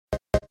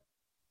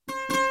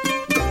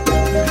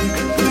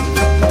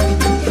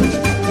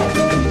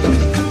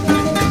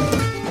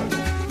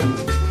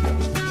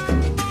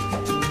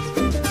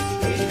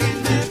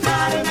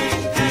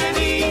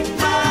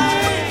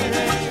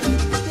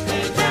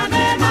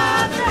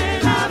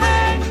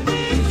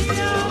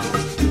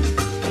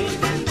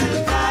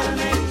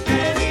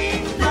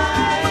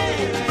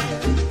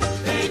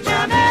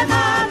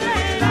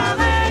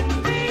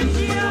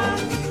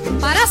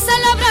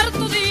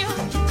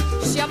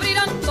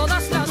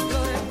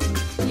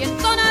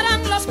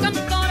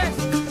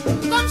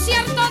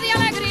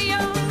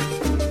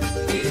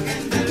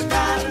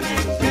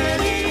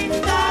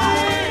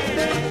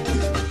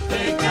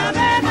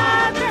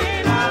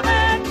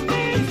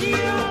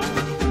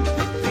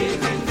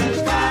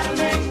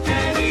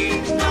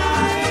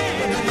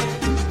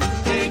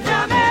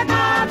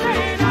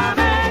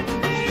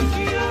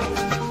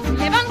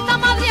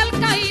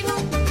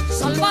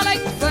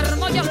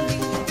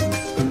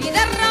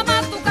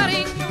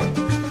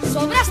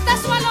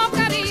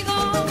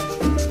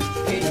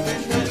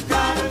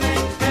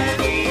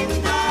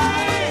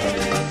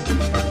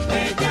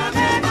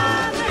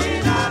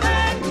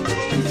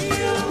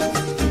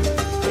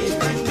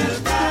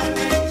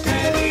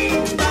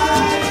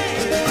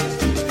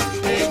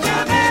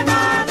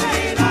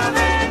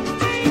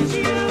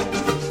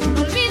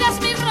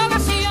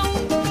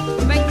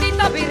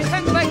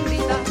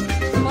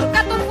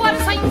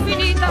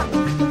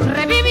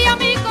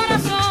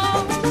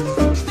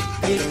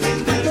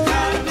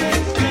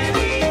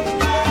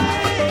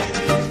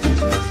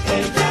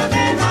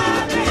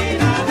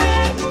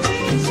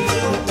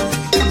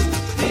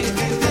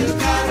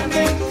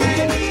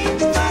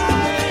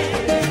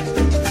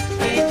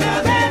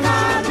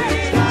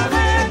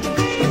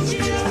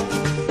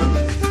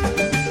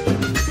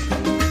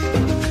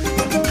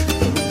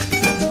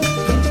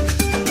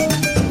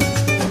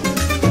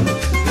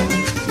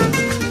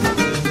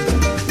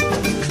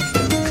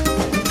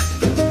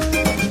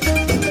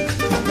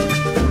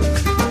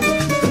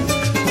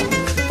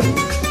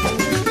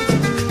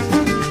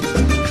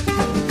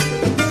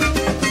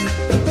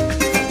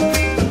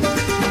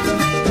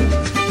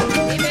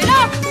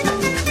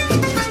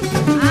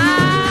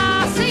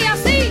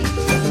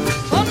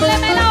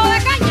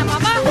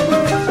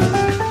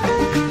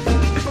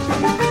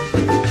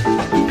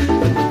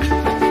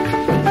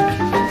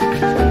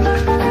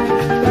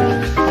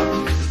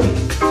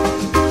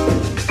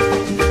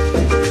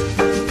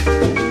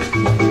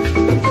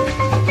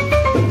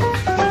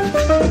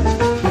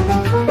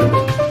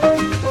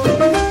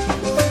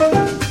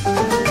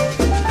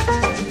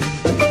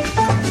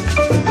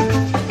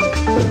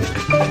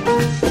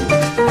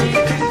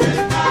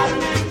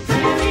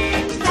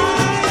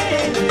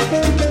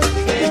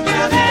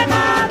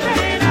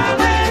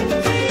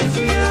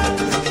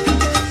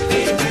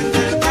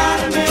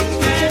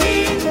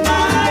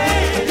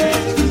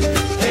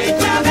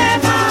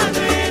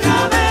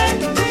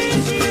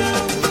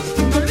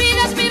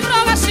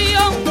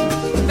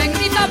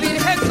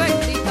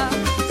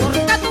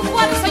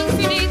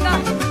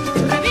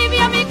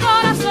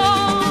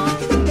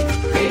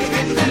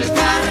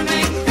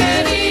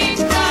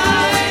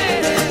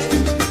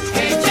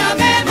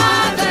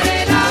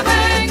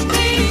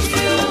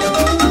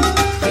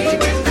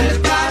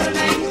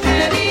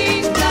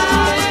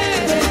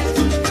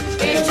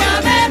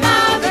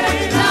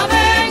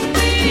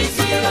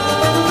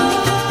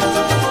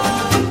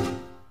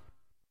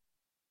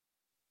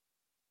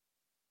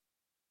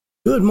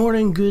Good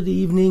morning, good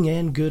evening,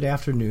 and good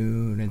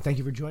afternoon, and thank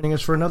you for joining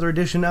us for another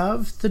edition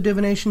of The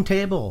Divination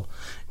Table.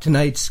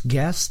 Tonight's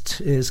guest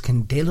is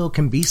Candelo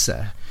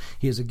Kimbisa.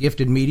 He is a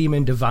gifted medium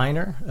and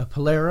diviner, a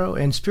Palero,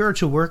 and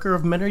spiritual worker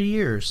of many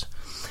years.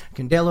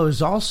 Candelo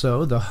is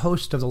also the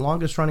host of the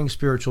longest-running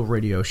spiritual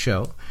radio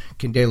show,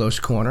 Candelo's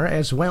Corner,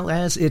 as well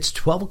as its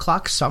 12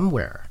 o'clock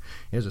somewhere.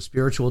 As a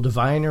spiritual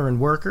diviner and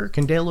worker,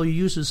 Candelo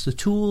uses the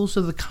tools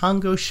of the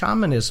Congo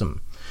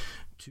shamanism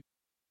to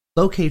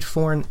locate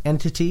foreign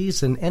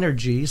entities and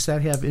energies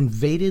that have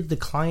invaded the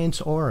client's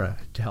aura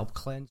to help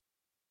cleanse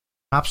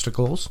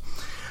obstacles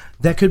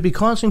that could be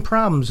causing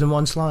problems in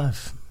one's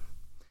life.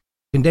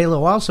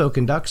 Candelo also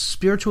conducts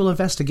spiritual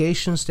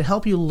investigations to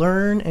help you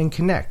learn and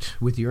connect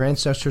with your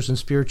ancestors and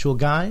spiritual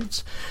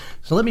guides.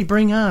 So let me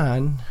bring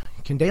on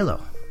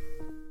Candelo.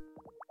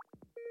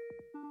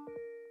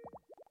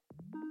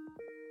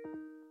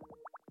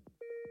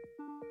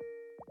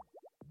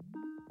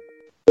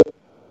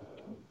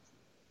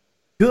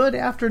 Good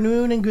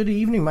afternoon and good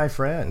evening, my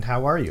friend.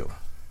 How are you?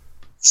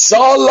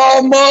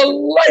 Salam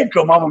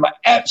alaikum. I'm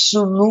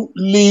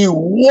absolutely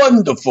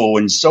wonderful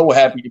and so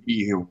happy to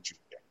be here with you.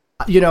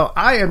 You know,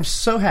 I am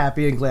so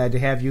happy and glad to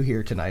have you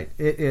here tonight.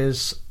 It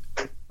is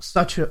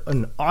such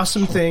an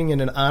awesome thing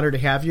and an honor to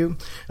have you.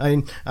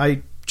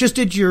 I just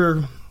did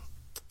your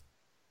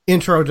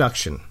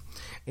introduction,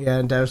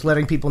 and I was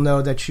letting people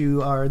know that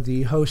you are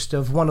the host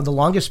of one of the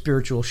longest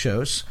spiritual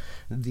shows,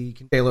 the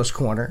Candelo's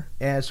Corner,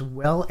 as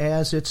well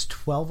as its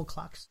 12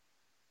 o'clock.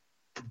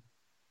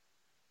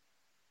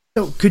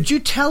 So could you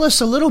tell us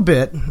a little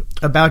bit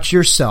about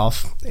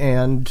yourself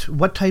and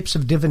what types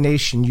of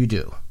divination you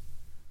do?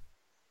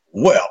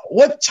 Well,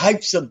 what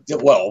types of,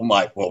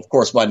 of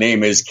course, my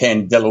name is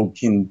Candelo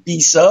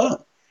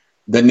Kimbisa.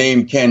 The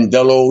name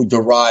Candelo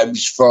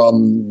derives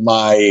from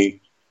my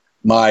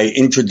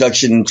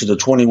introduction to the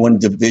 21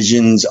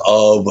 divisions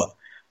of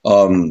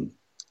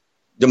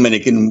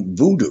Dominican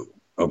voodoo.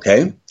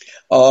 Okay.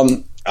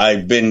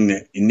 I've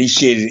been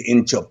initiated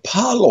into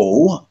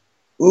Palo,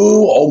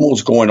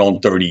 almost going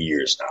on 30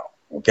 years now.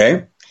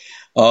 Okay.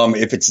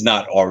 If it's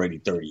not already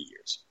 30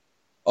 years.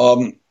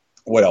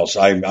 What else?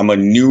 I'm a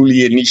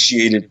newly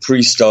initiated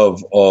priest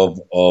of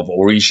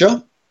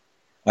Orisha.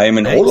 I am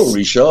an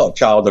Orisha, a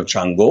child of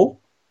Chango.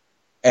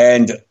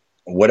 And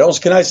what else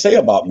can I say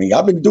about me?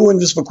 I've been doing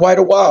this for quite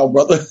a while,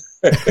 brother.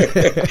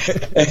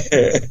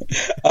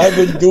 I've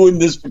been doing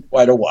this for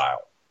quite a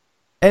while.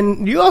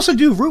 And you also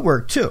do root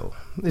work too.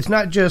 It's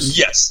not just...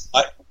 Yes.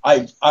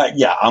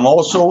 I'm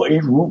also a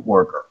root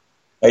worker,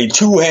 a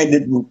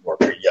two-handed root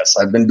worker. Yes,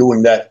 I've been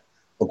doing that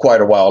for quite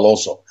a while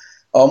also.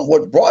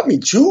 What brought me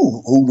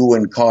to hoodoo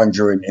and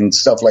conjure and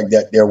stuff like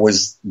that, there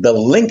was the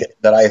link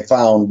that I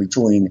found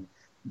between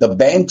the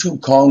Bantu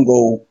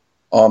Congo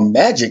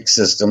magic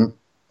system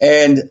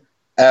and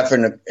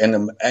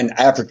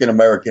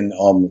African-American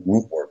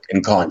root work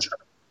and conjure.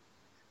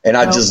 And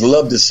I just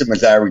love the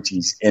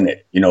similarities in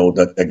it, you know,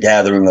 the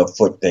gathering of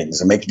foot things,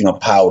 the making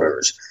of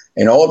powders,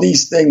 and all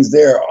these things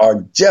there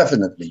are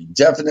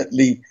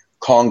definitely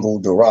Congo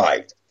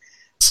derived.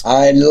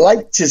 I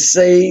like to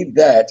say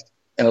that,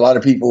 and a lot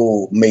of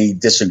people may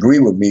disagree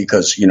with me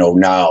because, you know,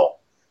 now,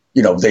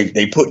 you know,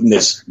 they put in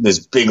this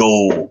big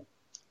old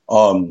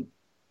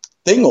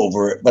thing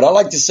over it. But I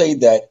like to say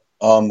that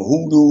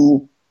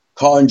hoodoo,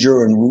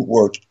 conjure, and root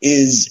work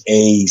is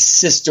a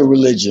sister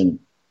religion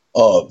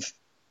of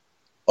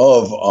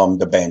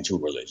the Bantu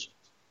religion.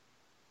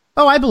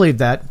 Oh, I believe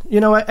that. You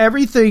know,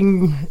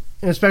 everything,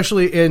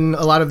 especially in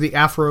a lot of the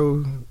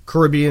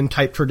Afro-Caribbean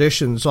type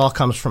traditions, all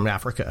comes from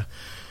Africa.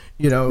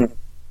 You know,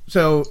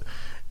 so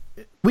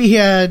we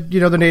had, you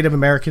know, the Native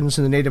Americans,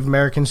 and the Native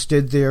Americans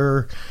did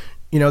their,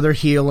 you know, their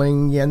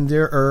healing and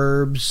their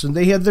herbs, and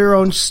they had their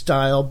own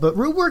style. But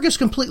root work is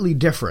completely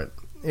different.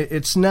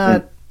 It's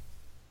not,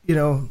 you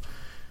know,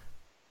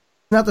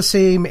 not the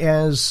same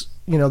as,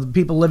 you know, the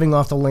people living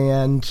off the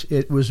land.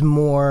 It was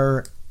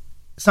more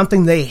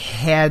something they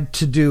had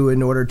to do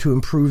in order to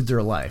improve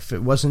their life.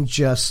 It wasn't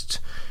just,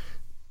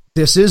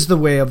 this is the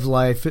way of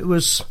life. It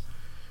was,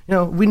 you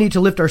know, we need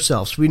to lift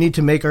ourselves. We need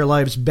to make our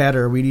lives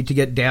better. We need to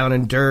get down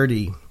and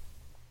dirty.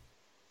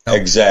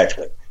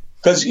 Exactly.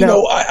 Because, you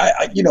know,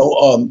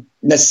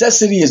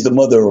 necessity is the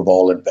mother of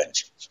all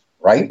inventions,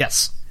 right?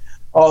 Yes.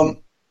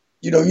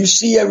 You know, you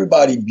see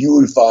everybody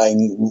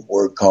beautifying root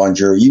work,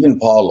 conjure,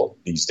 even Palo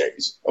these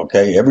days.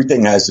 Okay.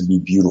 Everything has to be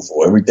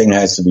beautiful. Everything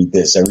has to be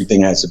this.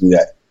 Everything has to be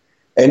that.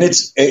 And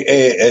it's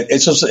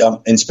just,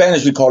 in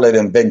Spanish, we call it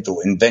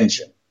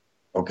invention.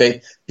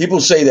 Okay. People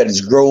say that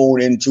it's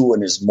grown into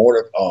and it's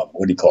more,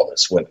 what do you call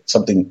this?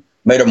 Something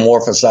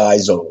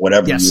metamorphosized or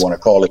whatever you want to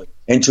call it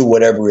into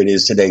whatever it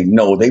is today.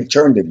 No, they've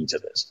turned it into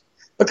this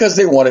because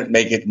they want to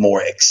make it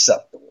more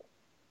acceptable.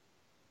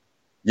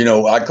 You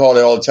know, I call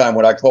it all the time.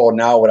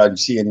 What I'm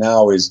seeing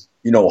now is,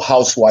 you know,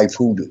 housewife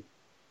hoodoo.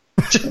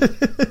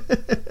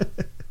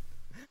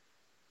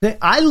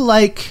 I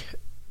like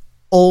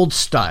old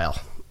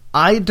style.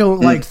 I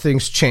don't like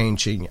things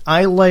changing.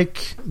 I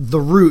like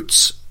the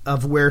roots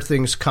of where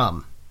things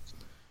come.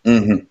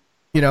 Mm-hmm.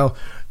 You know,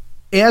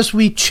 as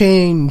we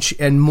change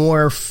and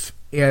morph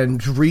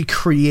and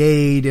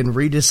recreate and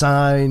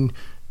redesign,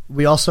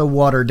 we also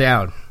water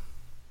down.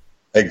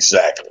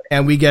 Exactly.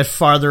 And we get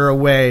farther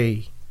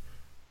away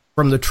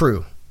from the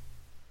true.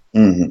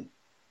 Mm-hmm.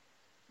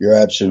 You're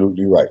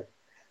absolutely right.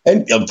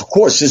 And of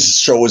course, this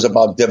show is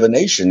about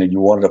divination, and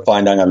you wanted to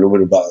find out a little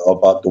bit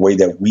about the way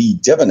that we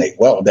divinate.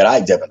 Well, that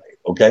I divinate,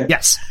 okay?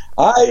 Yes.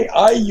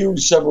 I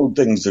use several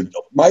things.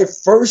 My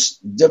first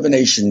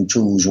divination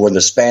tools were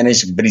the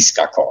Spanish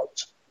brisca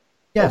cards.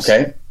 Yes.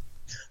 Okay?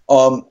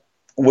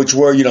 Which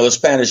were, the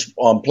Spanish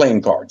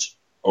playing cards.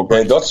 Okay?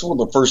 Right. That's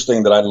the first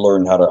thing that I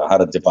learned how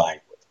to divine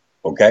with.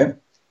 Okay?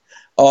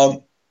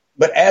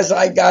 But as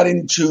I got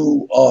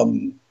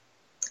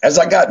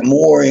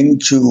more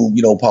into,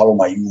 Palo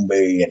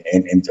Mayumbe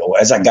and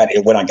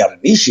when I got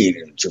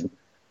initiated into,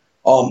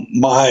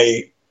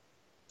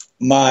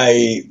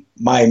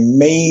 my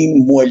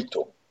main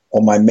muerto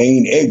or my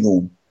main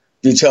ego,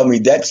 you tell me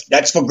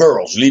that's for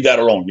girls. Leave that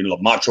alone. The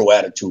macho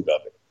attitude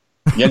of it.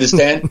 You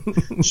understand?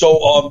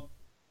 So,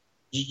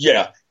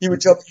 yeah, he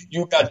would tell me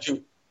you got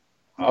to.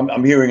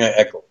 I'm hearing an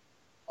echo.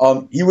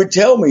 He would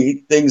tell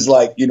me things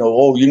like,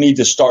 you need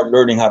to start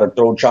learning how to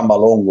throw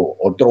chambalongo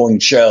or throwing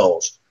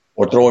shells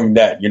or throwing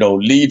that.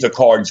 Leave the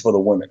cards for the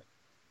women.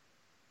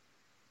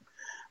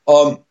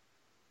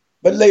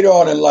 But later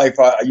on in life,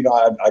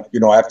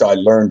 after I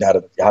learned how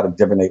to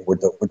divinate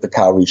with the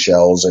cowrie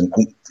shells and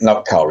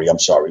not cowrie, I'm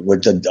sorry,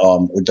 with the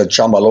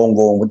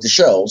chambalongo and with the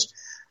shells,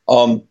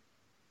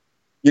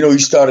 he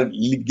started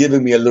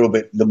giving me a little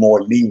bit the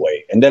more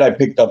leeway, and then I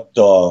picked up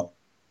the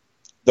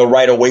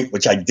Rider Waite,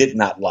 which I did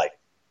not like.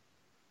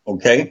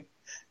 Okay,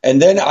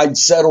 and then I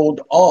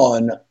settled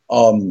on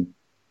the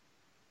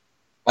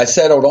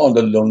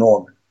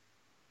Lenormand.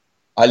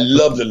 I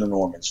love the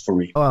Lenormands for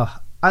real.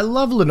 I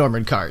love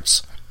Lenormand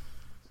cards.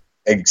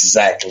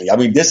 Exactly. I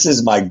mean, this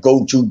is my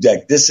go-to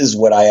deck. This is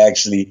what I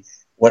actually,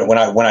 when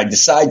I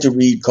decide to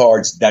read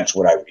cards, that's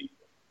what I read.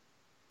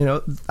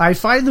 I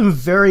find them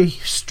very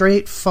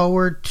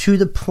straightforward, to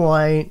the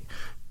point.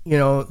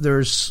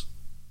 There's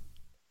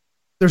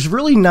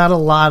really not a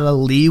lot of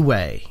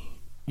leeway,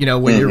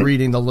 when you're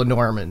reading the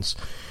Lenormands.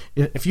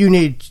 If you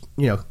need,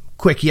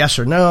 quick yes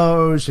or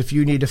no's, if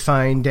you need to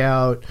find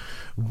out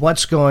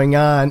what's going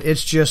on,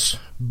 it's just,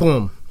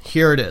 boom,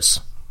 here it is.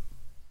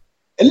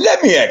 And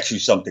let me ask you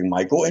something,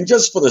 Michael, and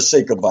just for the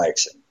sake of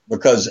accent,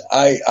 because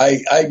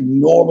I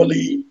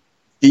normally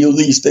feel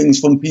these things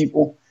from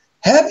people.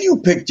 Have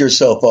you picked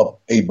yourself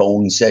up a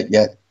bone set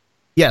yet?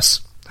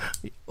 Yes.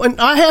 And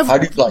I have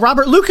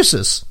Robert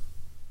Lucas's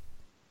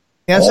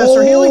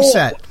Ancestor Healing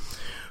set,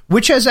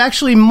 which has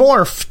actually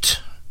morphed.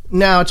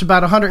 Now it's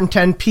about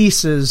 110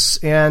 pieces,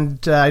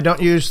 and I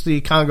don't use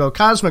the Congo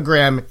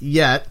Cosmogram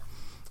yet,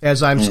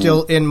 as I'm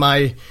still in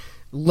my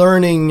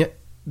learning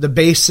the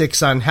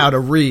basics on how to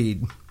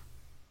read.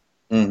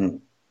 Mm-hmm.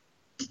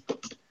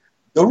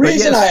 The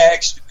reason I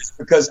asked you is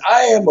because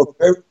I am a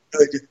very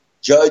good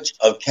judge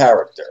of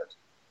character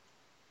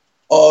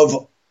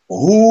of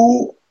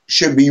who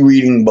should be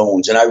reading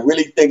bones, and I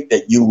really think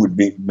that you would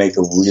make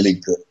a really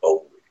good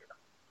bone reader.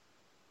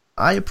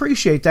 I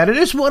appreciate that. It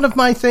is one of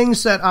my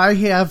things that I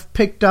have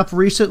picked up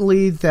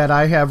recently that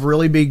I have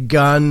really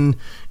begun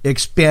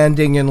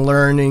expanding and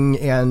learning,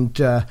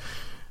 and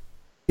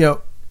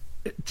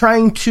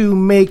trying to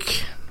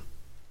make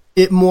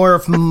it more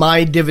of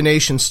my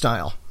divination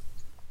style,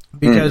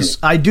 because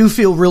I do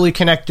feel really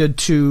connected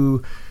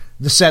to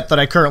the set that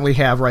I currently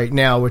have right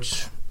now,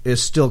 which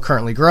is still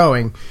currently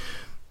growing.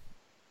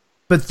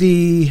 But it's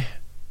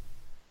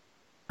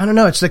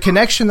the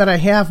connection that I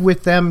have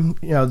with them,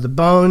 the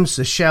bones,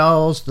 the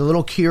shells, the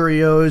little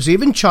curios,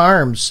 even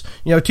charms,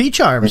 tea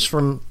charms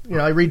from,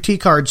 I read tea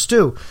cards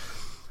too.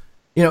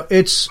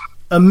 It's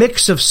a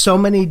mix of so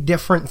many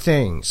different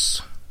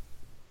things.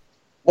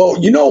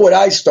 Well, what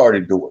I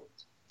started doing,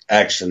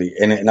 actually,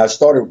 and I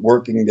started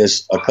working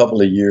this a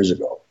couple of years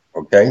ago,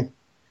 okay?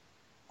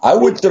 I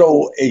would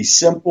throw a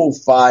simple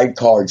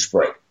 5-card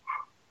spread,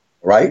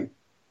 right?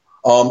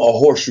 A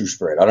horseshoe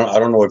spread. I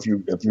don't know if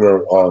you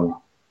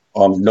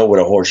know what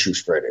a horseshoe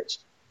spread is.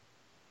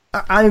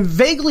 I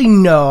vaguely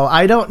know.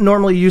 I don't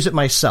normally use it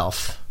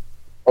myself.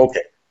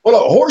 Okay. Well,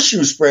 a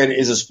horseshoe spread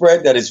is a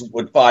spread that is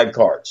with 5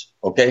 cards,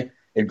 okay?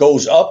 It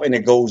goes up and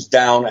it goes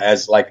down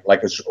as like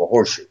a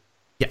horseshoe.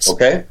 Yes.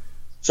 Okay.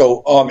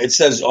 So it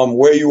says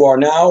where you are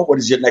now. What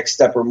is your next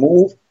step or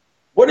move?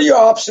 What are your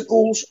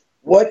obstacles?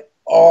 What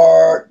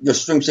are your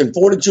strengths and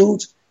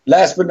fortitudes?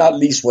 Last but not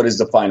least, what is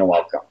the final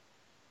outcome?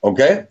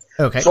 Okay.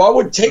 Okay. So I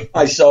would take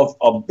myself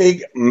a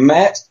big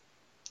mat.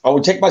 I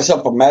would take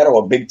myself a mat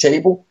or a big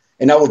table,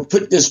 and I would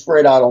put this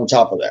spread out on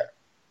top of that.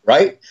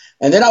 Right.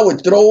 And then I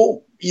would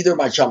throw either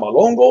my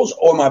chamalongos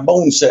or my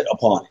bone set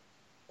upon it.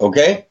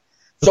 Okay.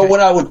 So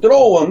when I would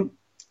throw them,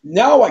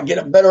 now I get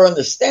a better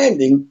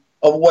understanding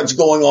of what's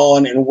going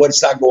on and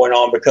what's not going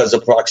on because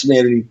of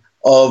proximity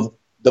of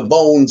the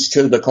bones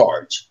to the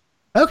cards.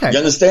 Okay. You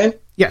understand?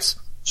 Yes.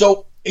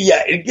 So,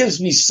 yeah, it gives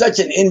me such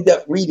an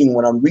in-depth reading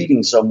when I'm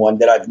reading someone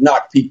that I've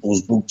knocked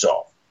people's boots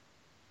off.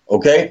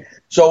 Okay,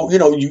 so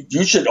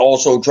you should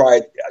also try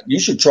it. You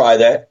should try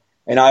that,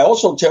 and I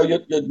also tell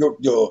your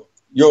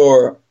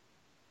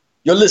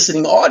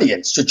listening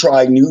audience to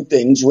try new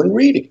things when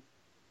reading.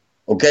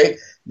 Okay,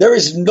 there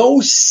is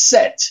no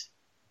set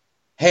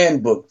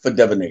handbook for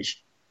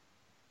divination.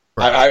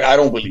 Right. I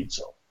don't believe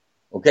so.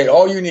 Okay,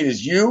 all you need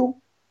is you,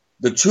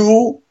 the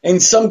tool,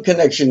 and some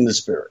connection in the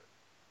spirit.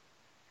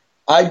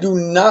 I do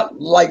not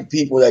like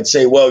people that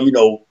say, well,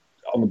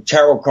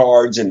 tarot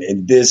cards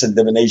and this and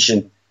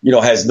divination,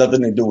 has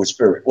nothing to do with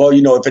spirit. Well,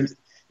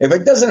 if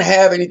it doesn't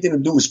have anything to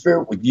do with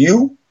spirit with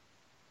you,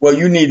 well,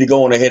 you need to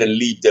go on ahead and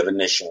leave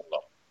divination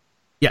alone.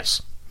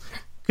 Yes.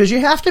 Because you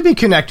have to be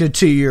connected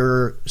to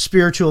your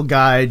spiritual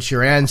guides,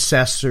 your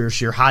ancestors,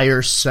 your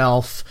higher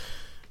self,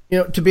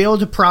 to be able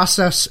to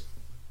process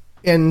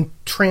and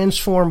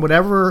transform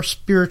whatever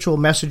spiritual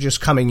message is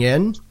coming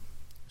in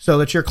so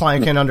that your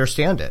client can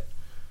understand it.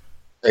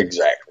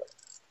 Exactly.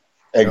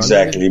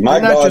 My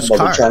godmother,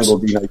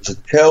 Chango Dina, used to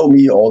tell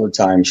me all the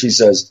time, she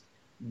says,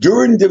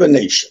 during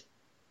divination,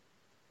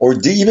 or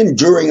even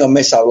during a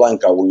mesa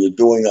blanca, when you're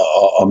doing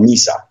a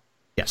misa.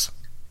 Yes.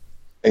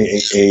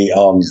 She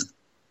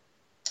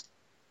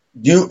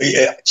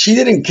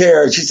didn't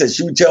care. She said,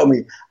 she would tell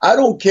me, I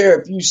don't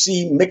care if you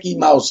see Mickey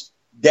Mouse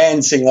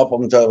dancing up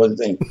on top of the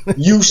thing.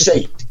 You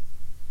say it.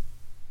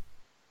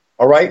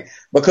 All right?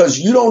 Because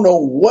you don't know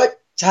what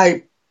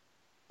type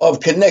of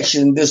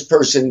connection this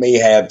person may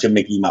have to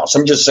Mickey Mouse.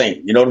 I'm just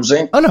saying. You know what I'm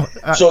saying? Oh, no.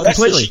 So that's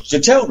completely. what she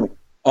tell me.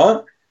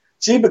 Huh?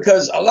 See,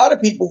 because a lot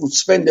of people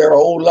spend their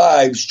whole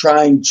lives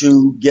trying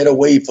to get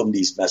away from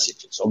these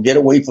messages or get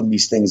away from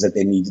these things that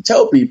they need to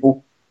tell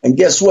people. And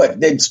guess what?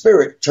 Then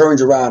spirit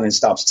turns around and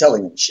stops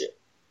telling them shit.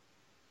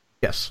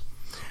 Yes.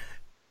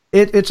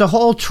 It's a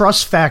whole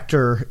trust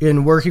factor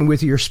in working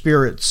with your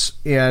spirits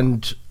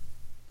and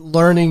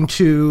learning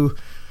to,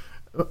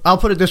 I'll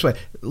put it this way,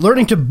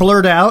 learning to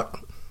blurt out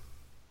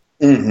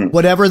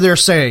whatever they're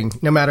saying,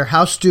 no matter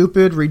how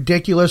stupid,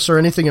 ridiculous, or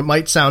anything it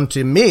might sound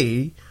to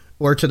me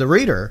or to the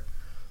reader.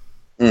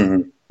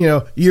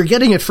 You're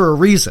getting it for a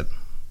reason.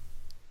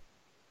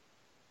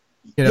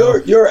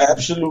 You're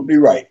absolutely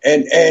right.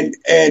 And a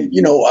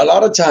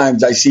lot of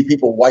times I see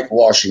people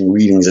whitewashing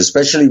readings,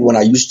 especially when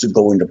I used to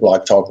go into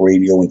Blog Talk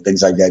Radio and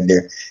things like that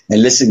there and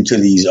listen to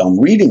these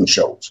reading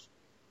shows.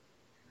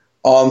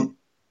 They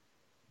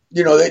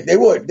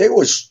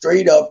were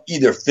straight up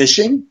either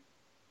fishing.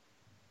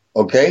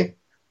 Okay.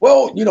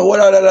 Well,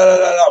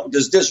 what,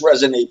 does this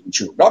resonate with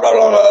you? Blah, blah,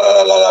 blah,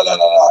 blah, blah, blah,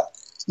 blah.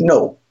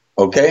 No.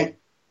 Okay.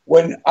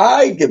 When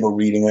I give a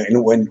reading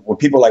and when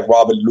people like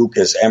Robert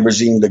Lucas,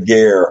 Ambrosine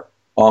Laguerre,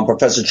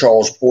 Professor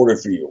Charles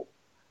Porterfield,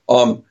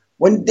 when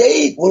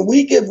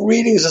we give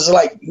readings, it's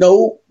like,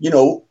 no,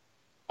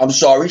 I'm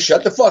sorry,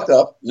 shut the fuck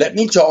up, let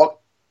me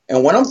talk.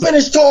 And when I'm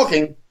finished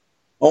talking,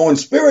 or when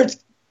spirit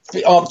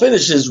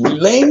finishes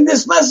relaying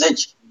this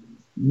message,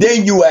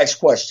 then you ask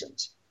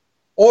questions.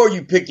 Or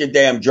you pick your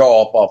damn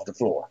jaw up off the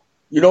floor.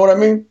 You know what I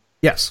mean?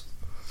 Yes.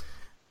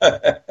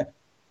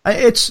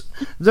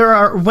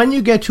 When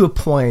you get to a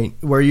point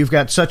where you've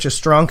got such a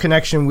strong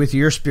connection with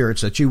your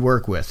spirits that you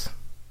work with,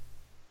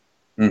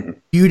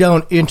 you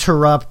don't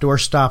interrupt or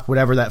stop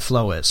whatever that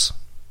flow is.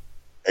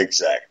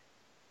 Exactly.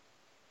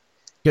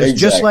 Because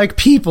just like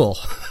people,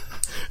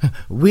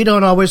 we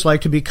don't always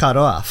like to be cut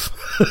off.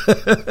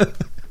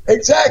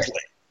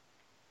 Exactly.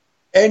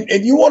 And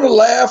you want to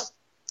laugh?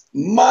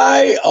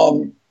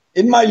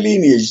 In my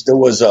lineage, there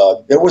was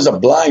a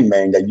blind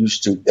man that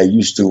used to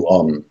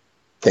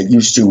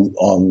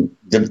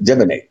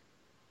divinate.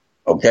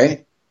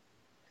 Okay.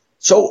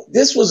 So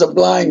this was a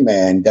blind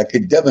man that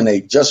could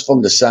divinate just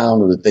from the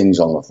sound of the things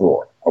on the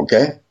floor.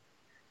 Okay.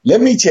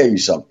 Let me tell you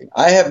something.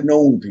 I have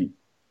known people.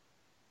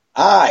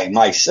 I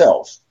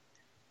myself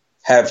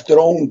have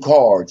thrown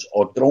cards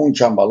or thrown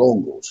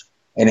chambalongos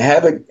and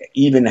haven't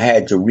even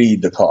had to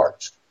read the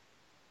cards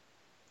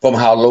from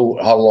how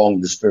long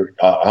the spirit,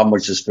 how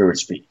much the spirit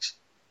speaks.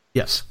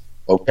 Yes.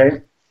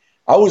 Okay.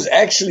 I was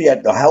actually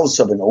at the house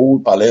of an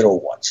old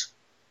Palero once,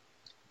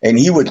 and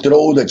he would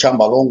throw the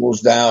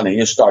chambalongos down and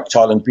he'd start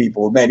telling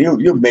people, man,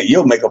 you'll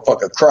make a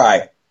fucker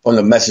cry from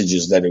the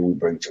messages that it would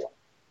bring to him.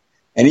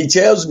 And he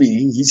tells me,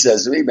 he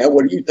says to me, man,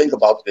 what do you think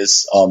about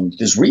this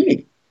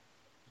reading?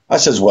 I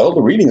says, well,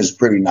 the reading is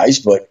pretty nice,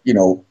 but it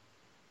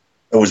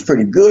was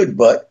pretty good,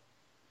 but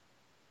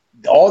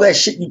all that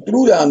shit you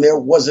threw down there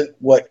wasn't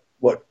what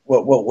it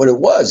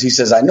was. He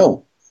says, I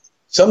know.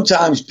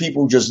 Sometimes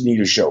people just need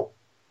a show.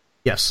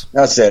 Yes.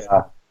 I said,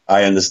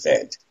 I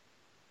understand.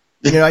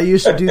 I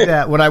used to do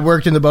that when I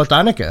worked in the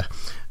Botanica.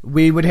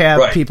 We would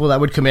have people that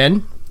would come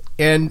in,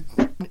 and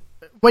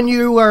when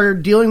you are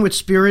dealing with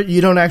spirit,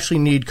 you don't actually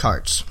need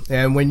cards.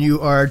 And when you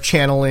are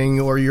channeling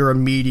or you're a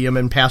medium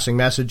and passing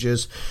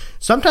messages,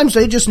 sometimes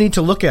they just need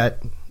to look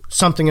at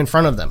something in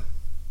front of them.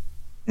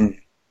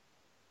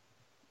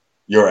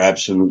 You're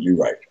absolutely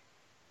right.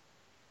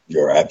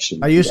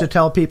 I used to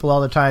tell people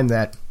all the time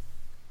that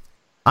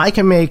I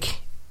can make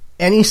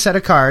any set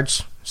of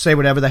cards say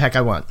whatever the heck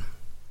I want.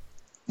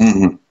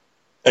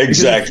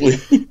 Exactly.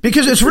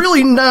 Because it's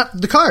really not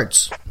the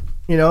cards.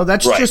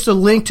 That's Right. just a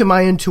link to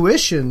my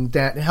intuition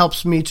that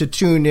helps me to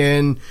tune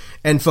in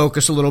and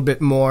focus a little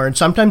bit more, and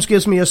sometimes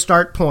gives me a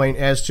start point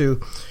as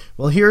to,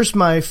 well, here's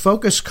my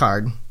focus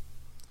card.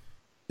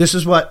 This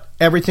is what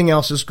everything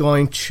else is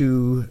going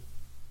to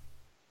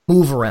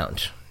move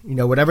around,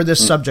 whatever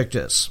this subject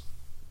is.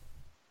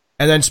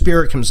 And then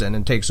spirit comes in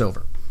and takes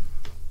over.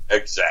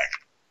 Exactly.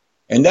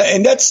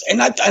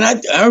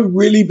 I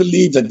really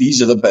believe that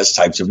these are the best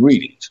types of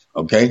readings.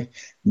 Okay.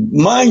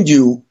 Mind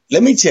you,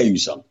 let me tell you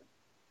something.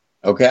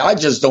 Okay. I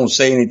just don't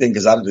say anything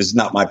because it's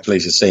not my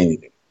place to say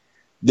anything.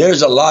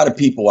 There's a lot of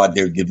people out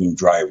there giving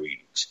dry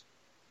readings.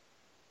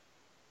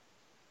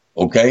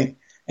 Okay.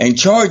 And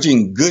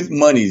charging good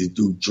money to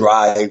do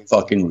dry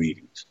fucking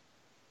readings.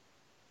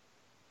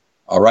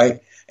 All right.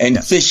 And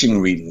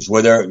fishing readings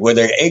where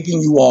they're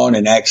egging you on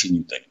and asking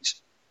you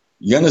things.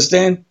 You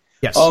understand?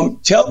 Yes.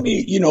 Tell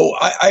me,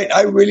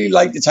 I really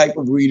like the type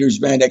of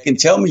readers, man, that can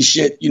tell me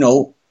shit,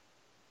 talk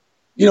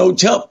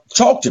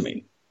to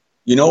me,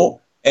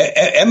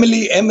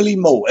 Emily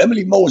Moe.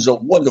 Emily Moe is a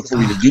wonderful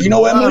reader. Do you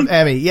know Emily?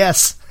 Emmy,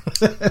 yes.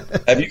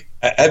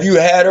 Have you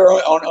had her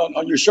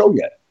on your show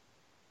yet?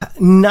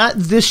 Not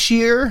this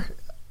year.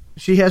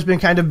 She has been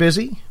kind of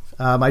busy.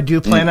 I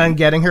do plan on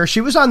getting her. She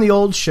was on the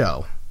old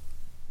show.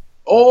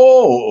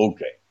 Oh,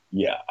 okay.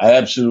 Yeah, I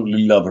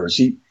absolutely love her.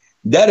 See,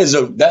 that is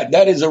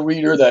a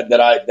reader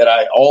that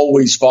I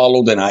always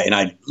followed, and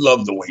I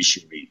love the way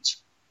she reads.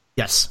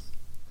 Yes.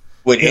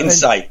 With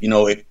insight, and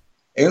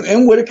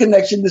with a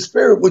connection to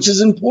spirit, which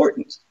is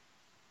important.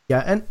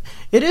 Yeah, and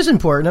it is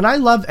important. And I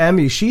love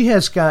Emmy. She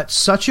has got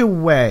such a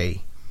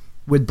way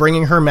with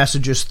bringing her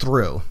messages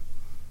through.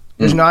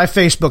 Because, I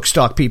Facebook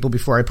stalk people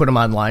before I put them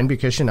online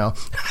because,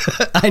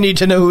 I need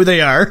to know who they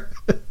are.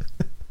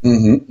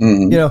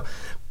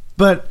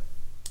 But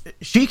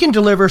she can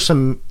deliver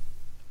some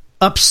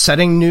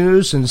upsetting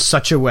news in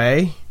such a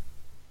way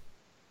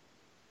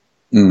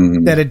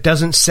that it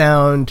doesn't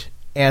sound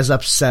as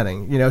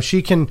upsetting.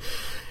 She can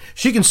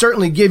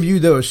certainly give you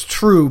those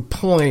true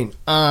point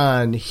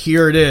on,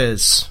 here it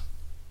is.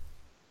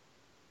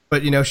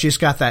 But, she's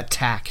got that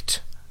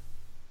tact.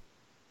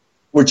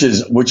 Which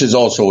is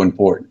also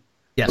important.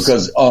 Yes.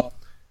 Because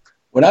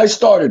when I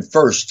started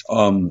first,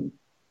 when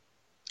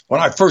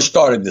I first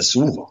started this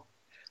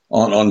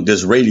on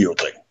this radio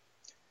thing,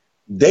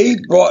 they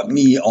brought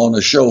me on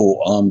a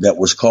show that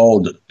was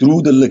called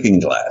Through the Looking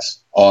Glass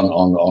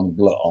on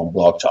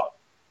Blog Talk.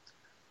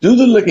 Through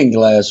the Looking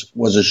Glass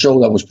was a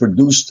show that was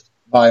produced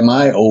by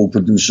my old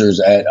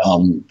producers at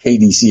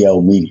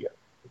KDCL Media,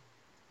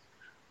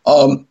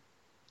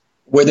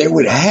 where they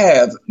would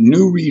have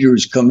new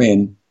readers come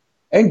in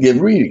and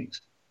give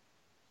readings.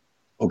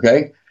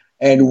 Okay.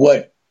 And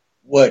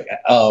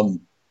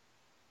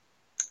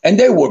and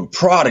they were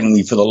prodding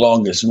me for the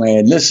longest,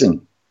 man.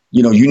 Listen,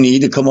 you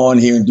need to come on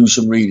here and do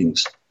some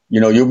readings.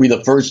 You'll be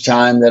the first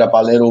time that a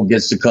Palero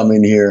gets to come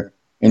in here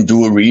and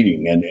do a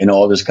reading and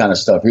all this kind of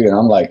stuff here. And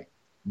I'm like,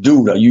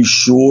 dude, are you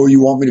sure you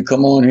want me to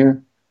come on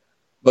here?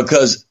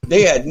 Because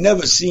they had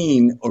never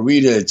seen a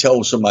reader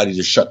tell somebody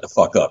to shut the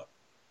fuck up.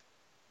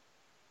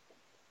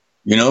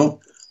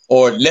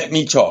 Or let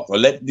me talk, or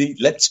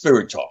let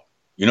spirit talk.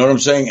 You know what I'm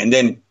saying? And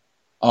then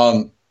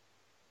I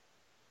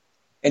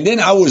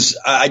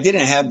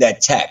didn't have that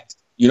tact.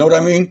 You know what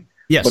I mean?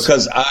 Yes.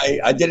 Because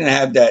I didn't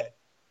have that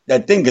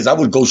thing, because I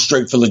would go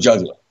straight for the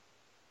jugular.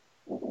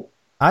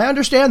 I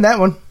understand that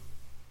one.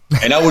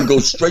 And I would go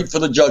straight for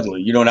the jugular,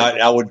 and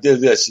I would do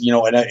this,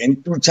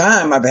 and through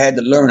time I've had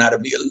to learn how to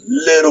be a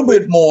little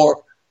bit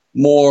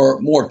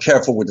more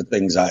careful with the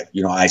things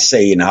I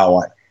say, and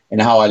how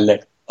I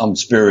let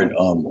spirit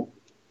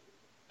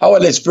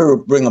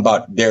bring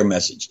about their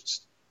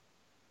messages.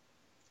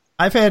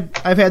 I've had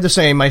the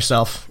same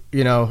myself,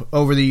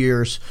 over the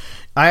years.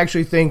 I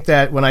actually think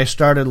that when I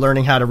started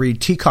learning how to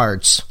read T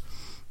cards,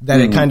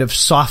 that it kind of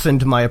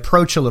softened my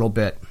approach a little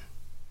bit.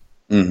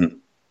 Mm-hmm.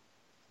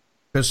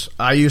 Because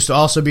I used to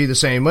also be the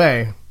same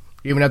way,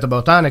 even at the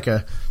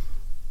Botanica.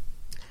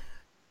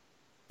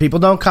 People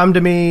don't come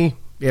to me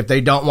if they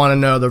don't want to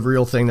know the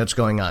real thing that's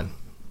going on.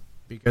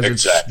 Because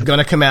it's going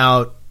to come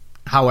out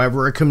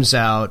however it comes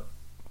out.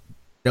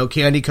 No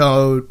candy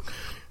coat.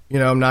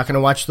 I'm not going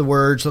to watch the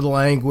words or the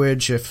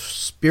language. If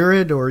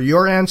spirit or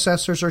your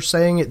ancestors are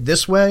saying it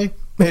this way,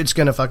 it's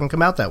going to fucking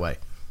come out that way.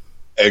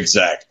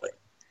 Exactly.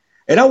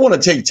 And I want to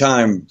take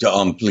time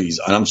to, please,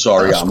 and I'm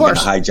sorry, I'm going to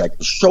hijack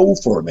the show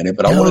for a minute,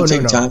 but I want to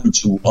take time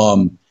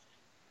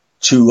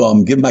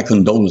to give my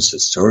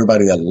condolences to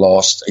everybody that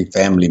lost a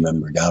family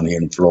member down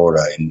here in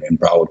Florida, in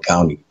Broward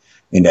County,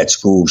 in that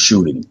school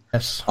shooting.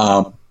 Yes.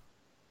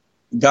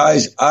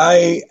 Guys,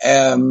 I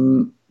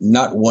am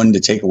not one to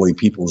take away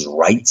people's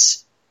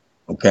rights,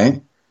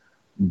 okay?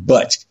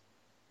 But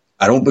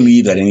I don't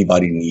believe that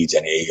anybody needs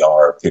an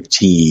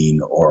AR-15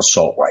 or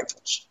assault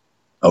rifles,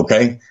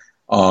 okay?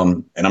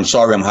 And I'm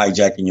sorry I'm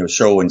hijacking your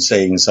show and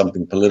saying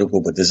something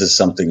political, but this is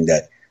something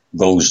that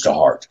goes to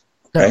heart.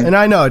 Okay? And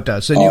I know it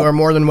does, and you are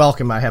more than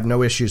welcome. I have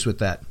no issues with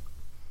that.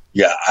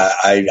 Yeah,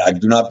 I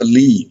do not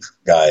believe,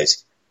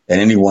 guys, that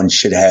anyone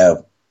should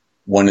have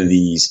one of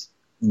these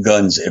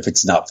guns if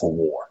it's not for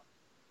war.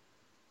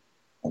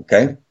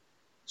 Okay?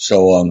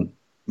 So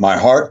my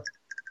heart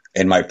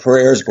and my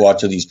prayers go out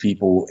to these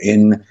people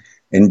in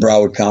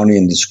Broward County,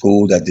 in the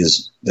school that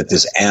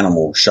this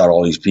animal shot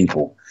all these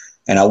people.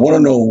 And I want to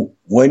know,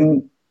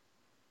 when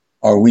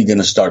are we going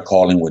to start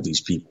calling with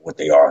these people what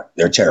they are?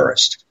 They're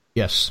terrorists.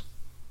 Yes.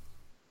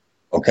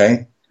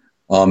 Okay?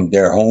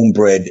 They're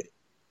homebred,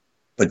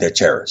 but they're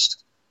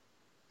terrorists.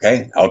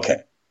 Okay?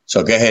 Okay.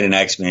 So go ahead and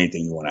ask me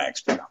anything you want to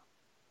ask me now.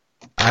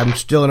 I'm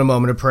still in a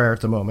moment of prayer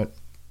at the moment.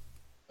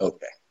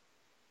 Okay.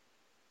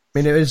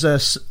 I mean,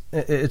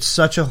 it's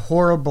such a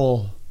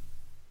horrible,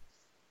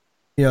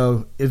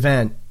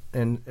 event,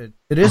 and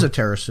it is a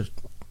terrorist,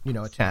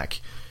 attack.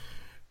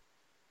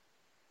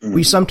 Mm-hmm.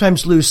 We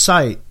sometimes lose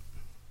sight,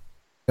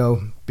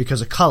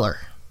 because of color.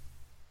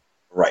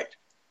 Right.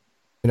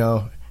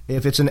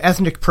 If it's an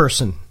ethnic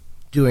person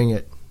doing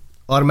it,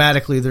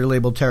 automatically they're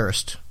labeled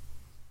terrorist.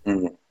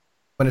 Mm-hmm.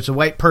 When it's a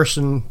white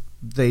person,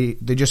 they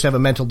just have a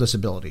mental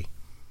disability.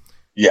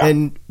 Yeah.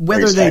 And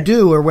whether they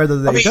do or whether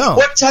they don't.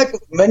 What type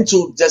of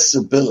mental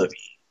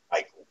disability,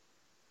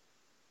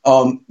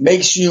 Michael,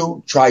 makes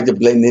you try to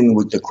blend in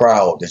with the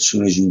crowd as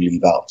soon as you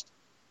leave out?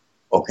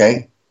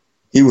 Okay?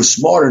 He was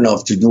smart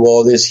enough to do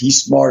all this.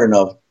 He's smart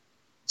enough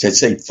to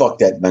say, fuck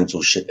that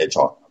mental shit they're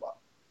talking about.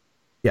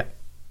 Yeah.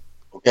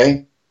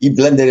 Okay? He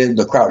blended in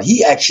the crowd.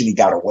 He actually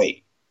got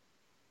away.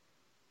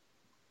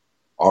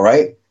 All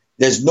right?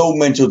 There's no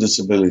mental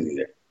disability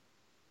there.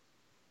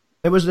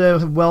 It was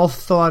a well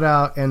thought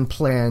out and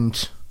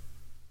planned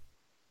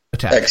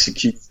attack.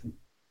 Execution.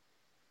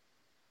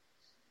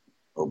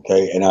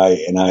 Okay,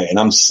 and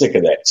I'm sick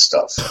of that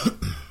stuff.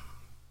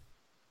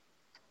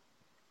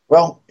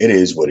 Well, it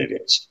is what it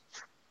is.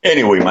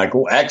 Anyway,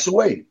 Michael, axe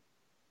away.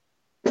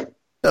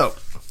 So,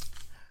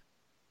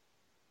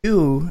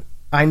 you,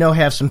 I know,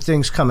 have some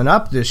things coming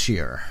up this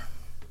year.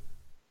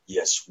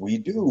 Yes, we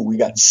do. We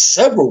got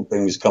several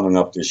things coming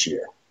up this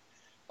year.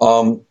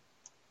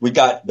 We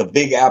got the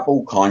Big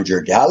Apple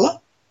Conjure Gala.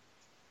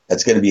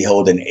 That's going to be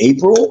held in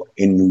April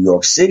in New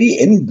York City,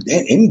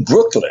 in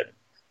Brooklyn.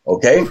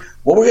 Okay?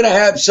 Well, we're going to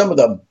have some of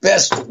the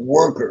best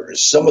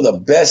workers, some of the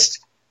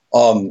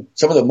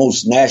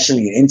most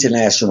nationally and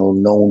international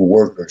known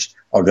workers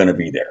are going to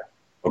be there.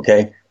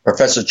 Okay?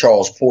 Professor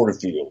Charles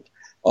Porterfield,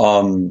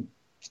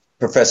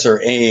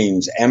 Professor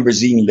Ames,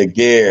 Ambrosine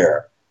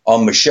Laguerre,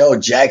 Michelle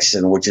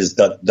Jackson, which is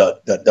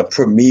the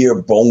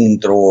premier bone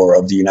thrower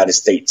of the United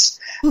States.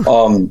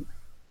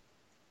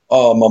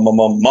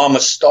 Mama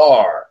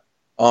Star,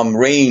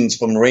 Rains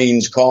from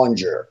Rains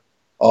Conjure.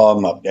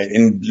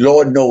 And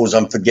Lord knows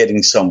I'm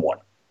forgetting someone.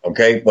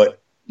 Okay. But,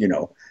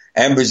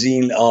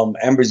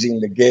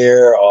 Ambrosine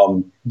Laguerre,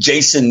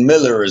 Jason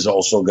Miller is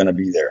also going to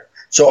be there.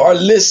 So our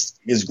list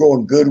is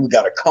going good. We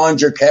got a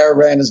conjure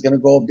caravan is going to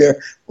go up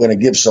there. We're going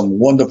to give some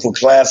wonderful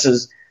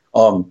classes.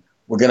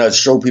 We're going to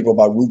show people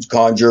about roots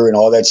conjure and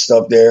all that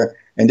stuff there.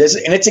 And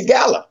it's a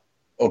gala.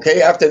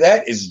 Okay, after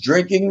that is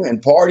drinking and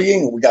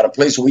partying. We got a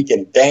place where we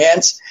can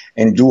dance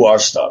and do our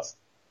stuff.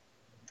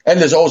 And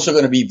there's also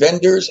going to be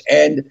vendors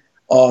and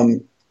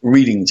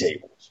reading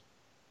tables.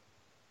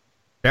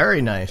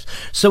 Very nice.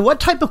 So what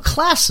type of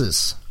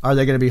classes are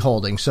they going to be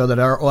holding so that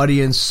our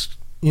audience,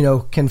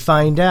 can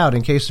find out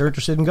in case they're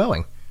interested in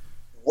going?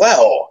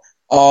 Well,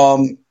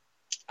 I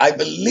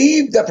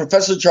believe that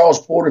Professor Charles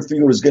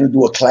Porterfield is going to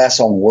do a class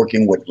on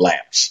working with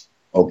lamps.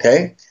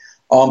 Okay.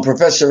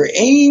 Professor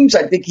Ames,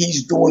 I think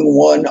he's doing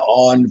one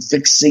on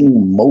fixing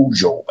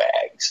mojo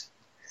bags.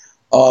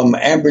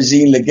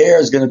 Ambrosine Laguerre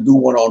is going to do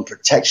one on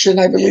protection,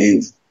 I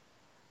believe.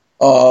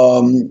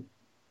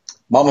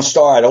 Mama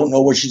Star, I don't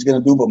know what she's going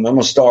to do, but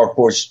Mama Star, of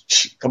course,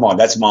 come on,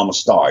 that's Mama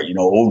Star,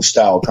 old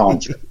style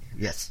conjure.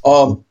 Yes.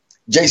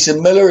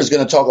 Jason Miller is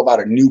going to talk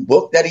about a new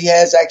book that he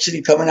has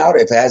actually coming out,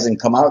 if it hasn't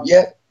come out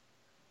yet.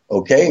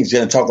 Okay, he's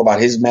going to talk about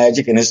his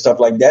magic and his stuff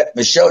like that.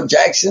 Michelle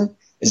Jackson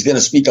is going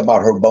to speak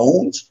about her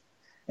bones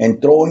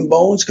and throwing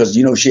bones, because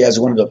she has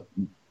one of the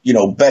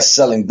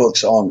best-selling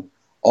books on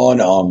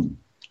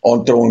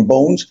throwing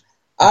bones.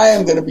 I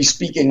am going to be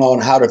speaking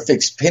on how to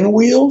fix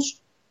pinwheels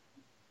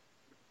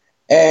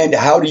and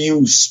how to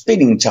use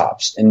spinning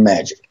tops in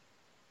magic.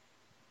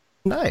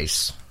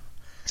 Nice.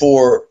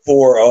 For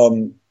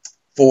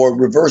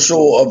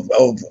reversal of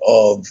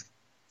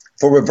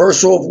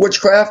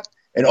witchcraft,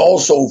 and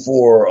also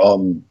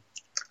for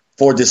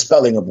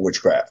dispelling of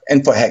witchcraft,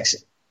 and for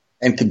hexing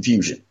and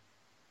confusion.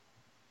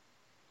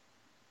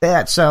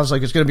 That sounds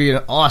like it's going to be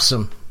an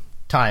awesome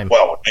time.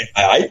 Well,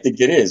 I think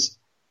it is.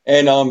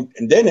 And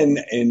then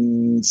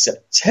in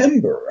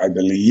September, I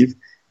believe,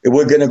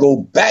 we're going to go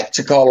back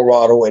to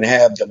Colorado and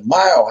have the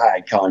Mile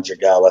High Conjure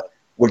Gala,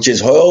 which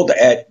is held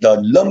at the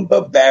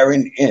Lumber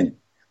Baron Inn,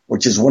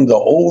 which is one of the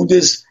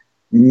oldest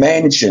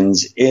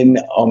mansions in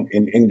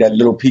that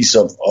little piece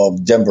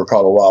of Denver,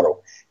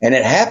 Colorado. And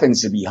it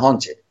happens to be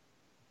haunted.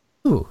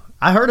 Ooh,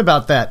 I heard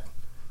about that.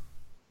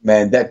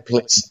 Man, that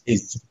place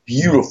is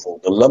beautiful.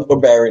 The Lumber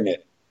Baron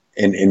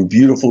Inn in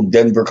beautiful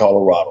Denver,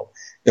 Colorado.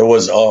 There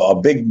was a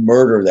big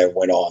murder that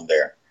went on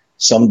there.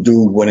 some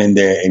dude went in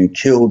there and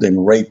killed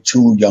and raped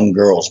 2 young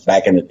girls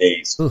back in the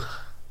days. Ooh.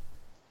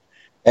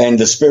 And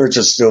the spirits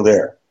are still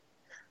there.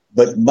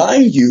 But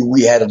mind you,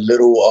 we had a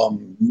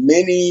little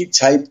mini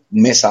type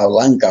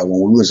mesalanca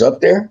when we was up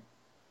there.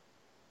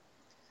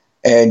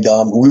 And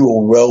we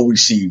were well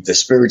received. The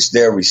spirits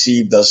there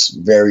received us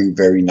very,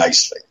 very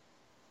nicely.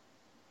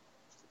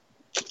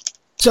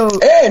 So,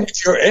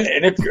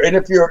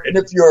 if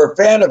you're a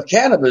fan of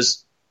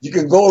cannabis, you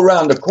can go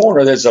around the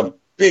corner. There's a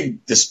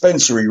big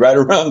dispensary right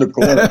around the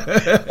corner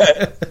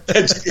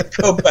that you can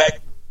come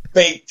back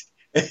baked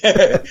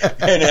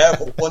and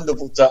have a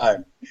wonderful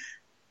time.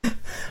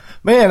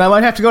 Man, I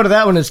might have to go to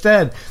that one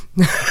instead.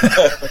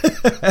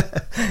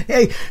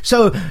 Hey,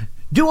 so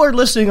do our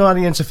listening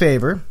audience a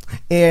favor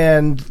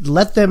and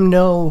let them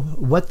know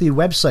what the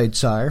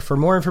websites are for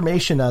more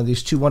information on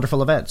these 2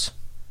 wonderful events.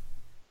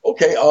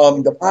 Okay,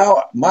 the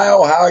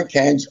Mile High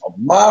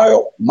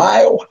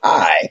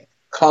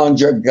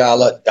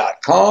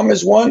ConjureGala.com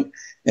is one,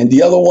 and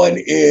the other one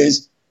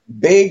is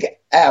Big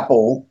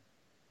Apple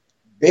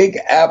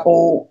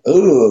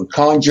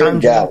Conjure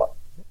Gala.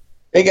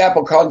 Big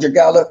Apple Conjure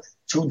Gala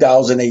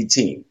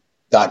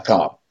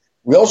 2018.com.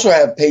 We also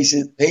have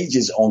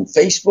pages on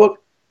Facebook,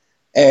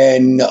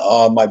 and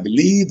I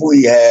believe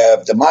we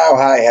have the Mile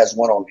High has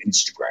one on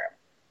Instagram.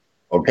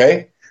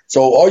 Okay,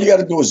 so all you got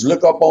to do is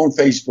look up on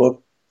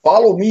Facebook.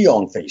 Follow me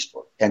on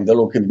Facebook,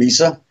 Candelo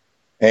Kimbisa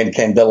and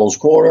Candelo's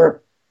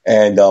Corner.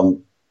 And,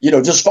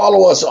 just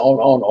follow us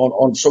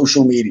on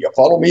social media.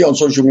 Follow me on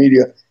social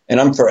media, and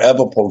I'm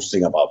forever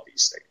posting about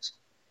these things.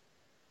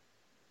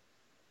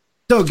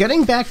 So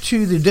getting back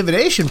to the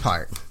divination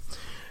part.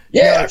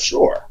 Yeah,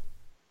 sure.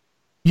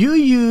 You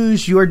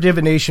use your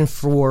divination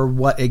for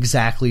what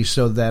exactly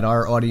so that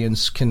our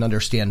audience can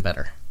understand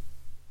better?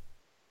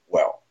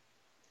 Well,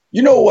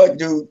 you know what,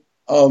 dude?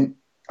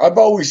 I've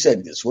always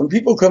said this. When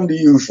people come to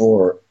you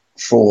for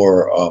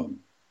a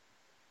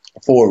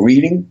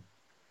reading,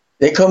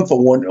 they come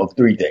for one of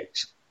 3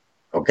 things.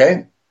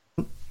 Okay?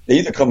 They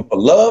either come for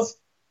love,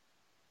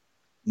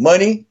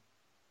 money,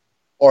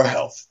 or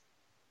health.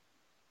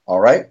 All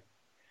right?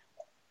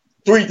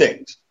 3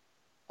 things.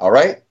 All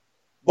right?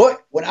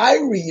 But when I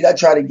read, I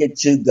try to get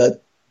to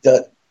the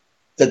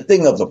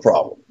thing of the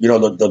problem.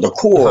 The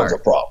core of the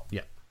problem.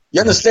 Yeah. You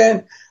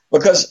understand?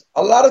 Because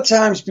a lot of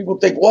times people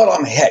think, well,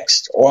 I'm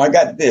hexed, or I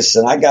got this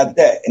and I got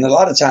that. And a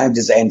lot of times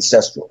it's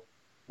ancestral.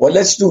 Well,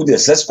 let's do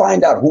this. Let's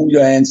find out who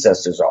your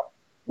ancestors are.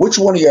 Which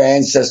one of your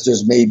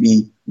ancestors may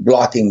be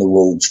blocking the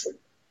roads for you?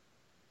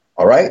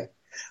 All right?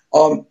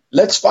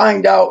 Let's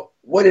find out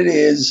what it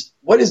is.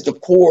 What is the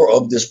core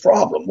of this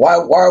problem?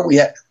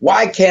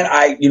 Why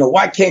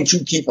can't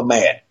you keep a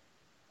man?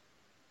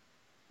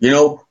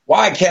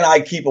 Why can't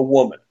I keep a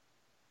woman?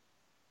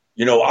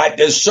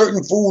 There's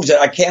certain foods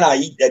that I cannot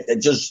eat that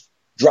just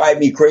drive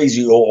me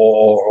crazy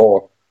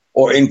or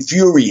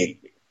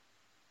infuriate me.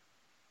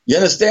 You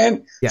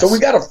understand? Yes. So we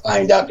got to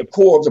find out the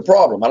core of the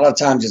problem. A lot of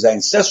times it's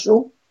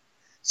ancestral.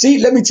 See,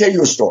 let me tell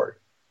you a story.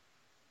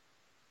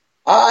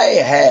 I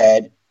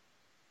had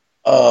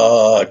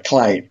a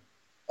client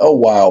a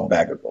while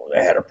back ago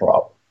that had a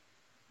problem.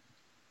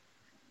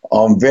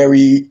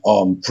 Very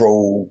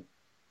pro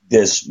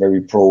this,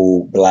 very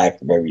pro black,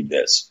 very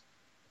this.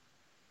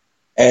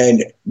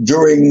 And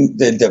during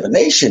the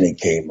divination, it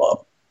came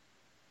up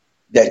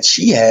that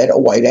she had a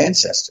white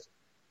ancestor.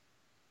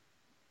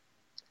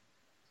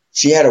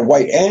 She had a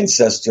white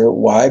ancestor.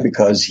 Why?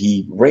 Because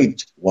he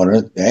raped one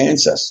of the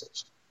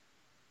ancestors.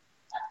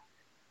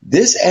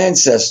 This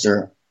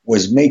ancestor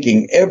was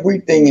making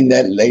everything in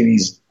that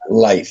lady's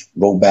life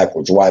go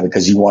backwards. Why?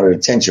 Because he wanted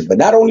attention. But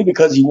not only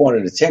because he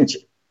wanted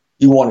attention,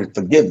 he wanted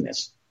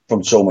forgiveness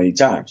from so many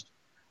times.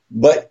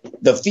 But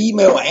the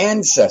female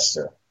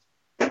ancestor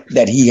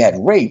that he had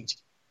raped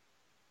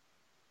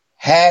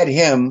had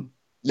him,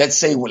 let's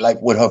say,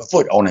 with her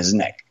foot on his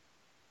neck.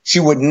 She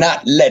would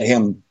not let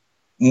him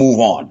move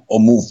on or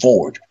move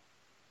forward.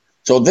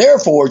 So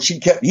therefore,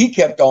 he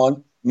kept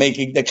on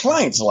making the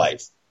client's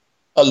life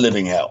a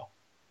living hell.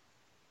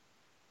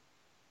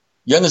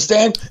 You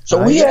understand?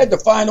 So we had to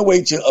find a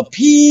way to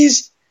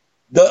appease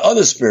the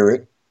other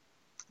spirit,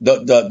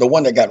 the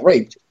one that got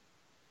raped.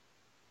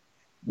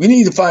 We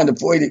need to find a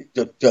way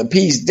to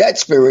appease that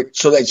spirit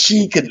so that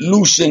she could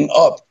loosen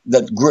up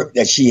the grip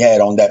that she had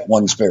on that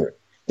one spirit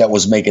that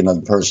was making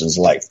another person's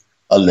life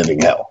a living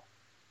hell.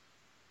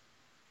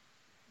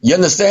 You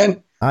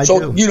understand? I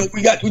do.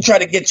 We try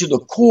to get to the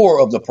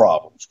core of the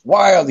problems.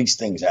 Why are these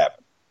things happening?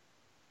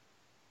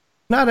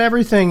 Not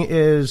everything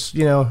is,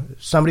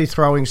 somebody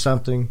throwing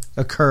something,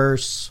 a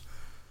curse.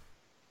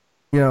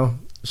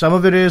 Some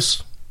of it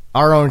is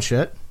our own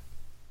shit.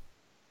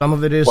 Some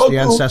of it is the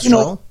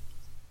ancestral.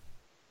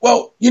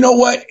 Well, you know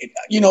what?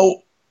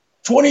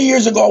 20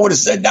 years ago, I would have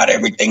said not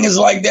everything is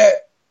like that.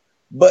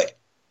 But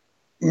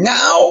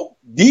now,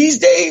 these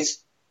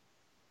days,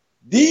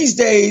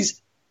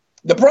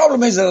 the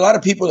problem is that a lot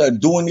of people that are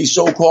doing these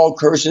so-called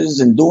curses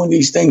and doing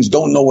these things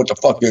don't know what the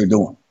fuck they're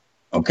doing.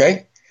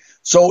 Okay?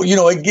 So,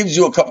 it gives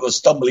you a couple of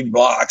stumbling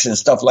blocks and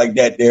stuff like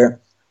that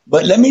there.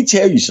 But let me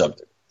tell you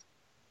something.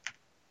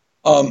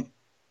 Michael,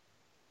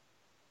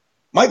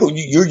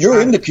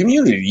 you're in the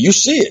community. You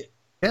see it.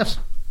 Yes.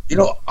 You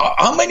know,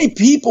 how many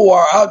people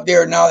are out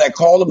there now that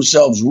call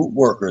themselves root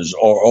workers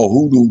or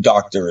hoodoo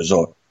doctors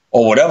or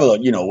whatever,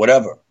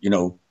 whatever,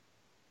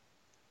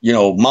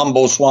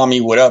 Mambo Swami,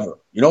 whatever.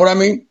 You know what I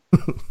mean?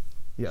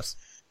 Yes.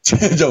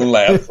 Don't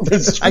laugh.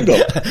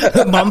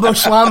 Mambo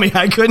Swami,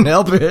 I couldn't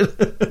help it.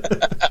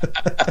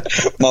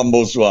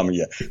 Mambo Swami,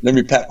 yeah. Let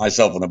me pat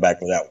myself on the back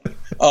for that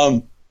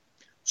one.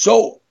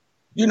 So,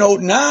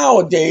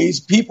 nowadays,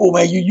 people,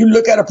 man, you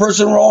look at a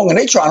person wrong and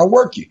they trying to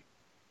work you.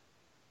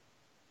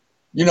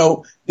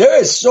 There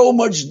is so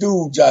much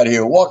dudes out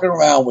here walking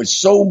around with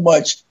so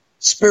much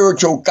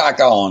spiritual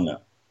caca on them.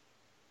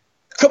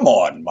 Come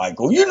on,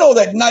 Michael. You know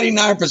that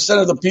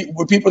 99% of the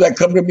people that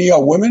come to me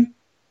are women?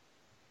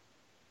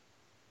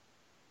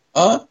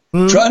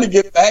 Trying to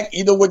get back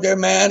either with their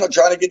man or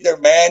trying to get their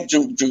man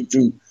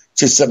to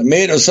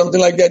submit or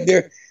something like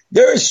that.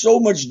 There is so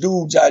much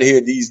dudes out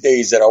here these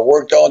days that are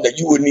worked on that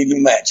you wouldn't even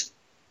imagine.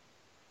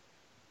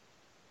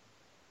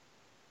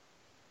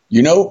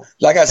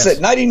 Like I said,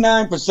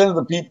 99% of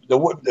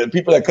the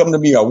people that come to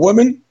me are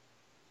women.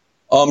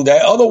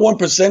 That other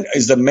 1%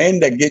 is the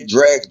men that get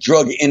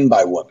drug in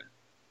by women.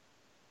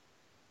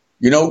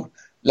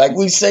 Like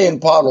we say in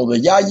Palo, the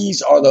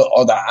yayis are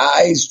the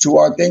eyes to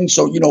our thing.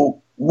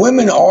 So,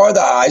 women are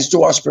the eyes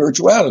to our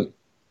spirituality.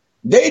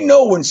 They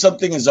know when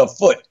something is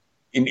afoot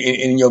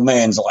in your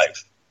man's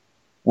life,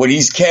 when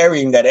he's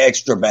carrying that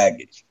extra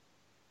baggage,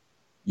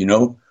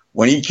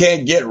 when he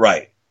can't get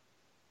right.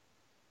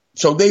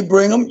 So they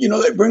bring them,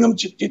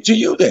 to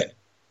you then.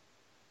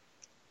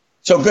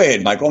 So go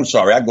ahead, Michael. I'm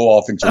sorry. I go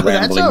off into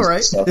rambling. That's all right.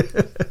 And stuff.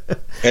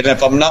 And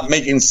if I'm not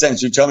making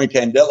sense, you tell me,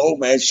 Candelo,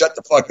 man, shut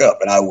the fuck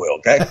up, and I will,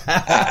 okay?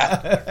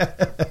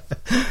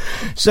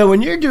 So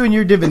when you're doing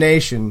your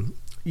divination,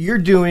 you're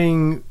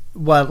doing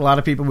what a lot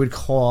of people would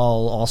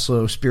call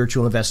also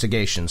spiritual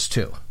investigations,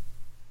 too.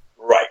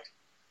 Right.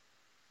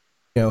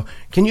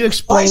 Can you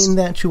explain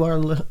that to our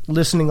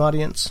listening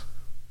audience?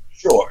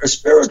 Sure. A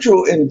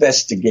spiritual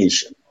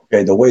investigation,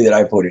 okay, the way that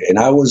I put it. And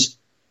I was,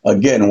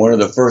 again, one of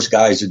the first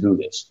guys to do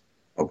this,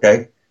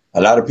 okay?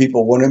 A lot of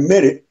people won't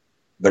admit it,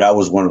 but I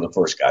was one of the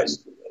first guys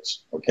to do this,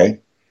 okay?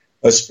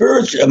 A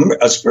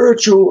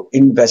spiritual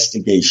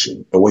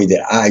investigation, the way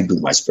that I do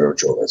my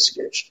spiritual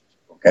investigation,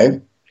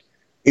 okay,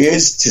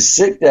 is to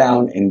sit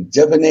down and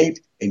divinate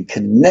and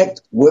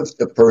connect with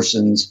the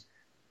person's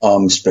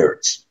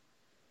spirits,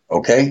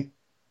 okay?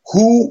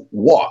 Who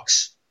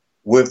walks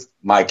with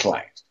my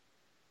client,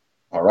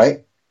 all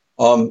right?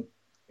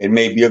 It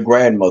may be a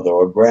grandmother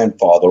or a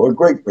grandfather or a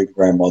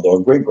great-great-grandmother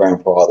or a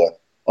great-grandfather,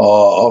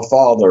 a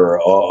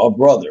father or a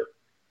brother.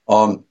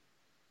 Or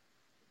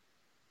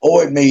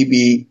it may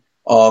be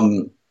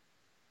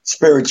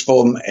spirits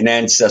from an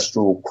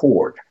ancestral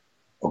cord,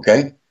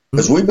 okay?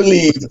 Because we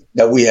believe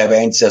that we have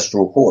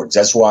ancestral cords.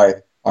 That's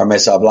why our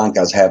Mesa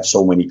Blancas have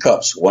so many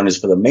cups. One is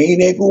for the main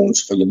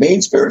eguns, for your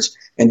main spirits,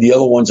 and the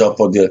other ones are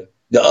for the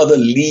other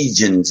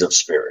legions of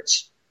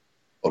spirits,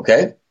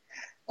 okay?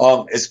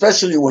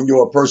 Especially when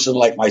you're a person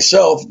like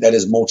myself that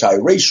is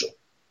multiracial,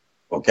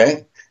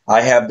 okay?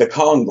 I have the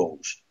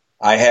Congos.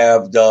 I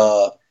have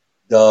the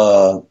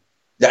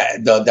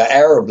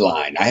Arab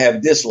line. I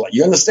have this line.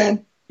 You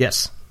understand?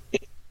 Yes.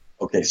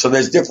 Okay, so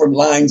there's different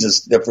lines of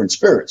different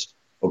spirits,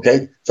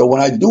 okay? So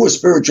when I do a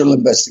spiritual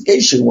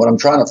investigation, what I'm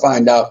trying to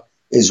find out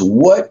is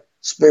what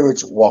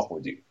spirits walk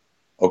with you,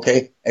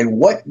 okay? And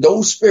what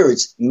those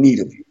spirits need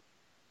of you,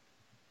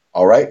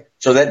 all right?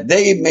 So that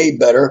they may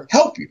better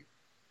help you,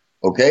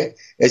 okay?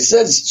 It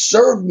says,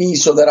 serve me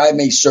so that I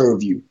may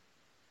serve you.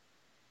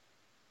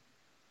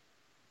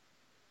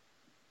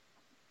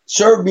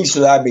 Serve me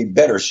so that I may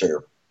better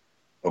serve.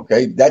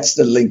 Okay, that's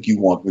the link you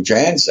want with your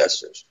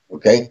ancestors.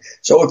 Okay,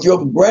 so if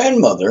your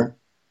grandmother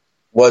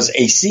was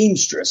a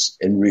seamstress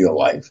in real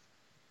life,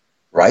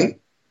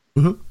 right?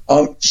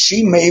 Mm-hmm.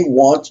 She may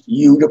want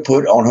you to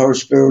put on her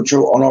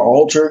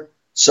altar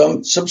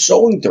some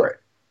sewing thread,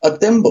 a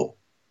thimble,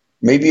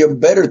 maybe a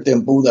better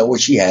thimble than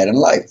what she had in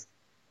life.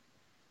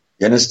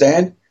 You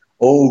understand?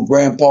 Old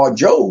Grandpa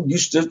Joe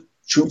used to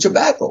chew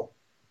tobacco.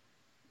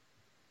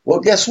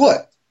 Well, guess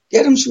what?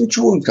 Get him some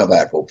chewing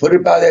tobacco. Put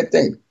it by that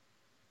thing.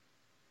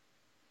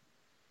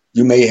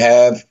 You may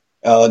have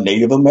a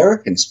Native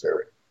American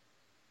spirit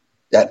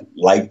that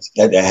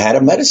had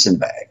a medicine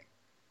bag.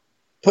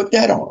 Put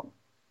that on them.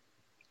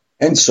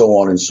 And so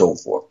on and so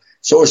forth.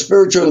 So a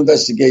spiritual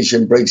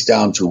investigation breaks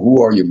down to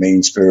who are your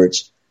main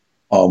spirits,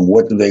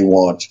 what do they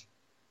want,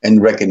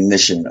 and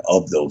recognition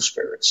of those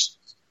spirits.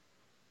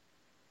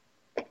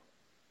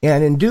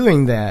 And in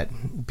doing that,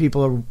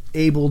 people are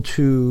able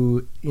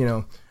to,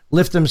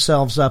 lift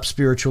themselves up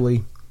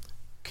spiritually,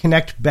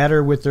 connect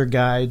better with their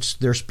guides,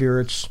 their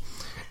spirits.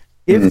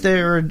 If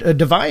they're a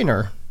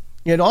diviner,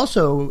 it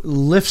also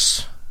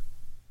lifts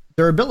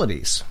their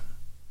abilities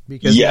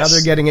because now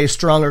they're getting a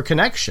stronger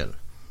connection.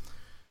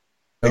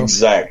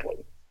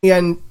 Exactly.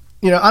 And,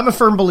 I'm a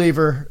firm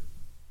believer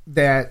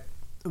that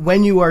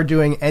when you are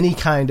doing any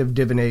kind of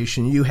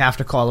divination, you have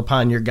to call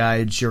upon your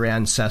guides, your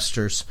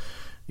ancestors.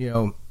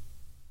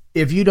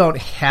 if you don't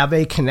have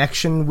a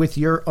connection with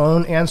your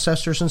own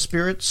ancestors and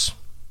spirits,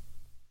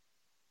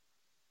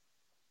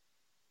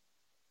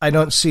 I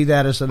don't see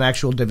that as an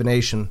actual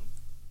divination,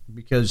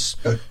 because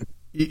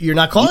you're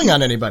not calling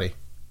on anybody.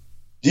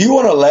 Do you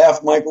want to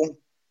laugh, Michael?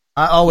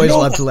 I always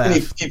love to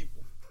laugh.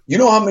 You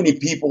know how many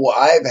people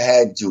I've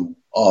had to,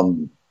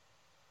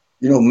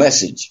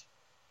 message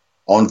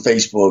on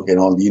Facebook and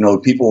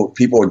on,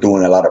 people are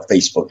doing a lot of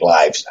Facebook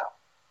lives now,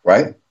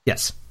 right?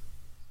 Yes.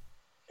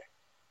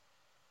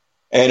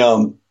 And,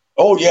 I'm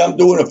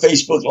doing a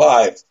Facebook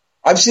live.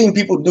 I've seen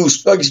people do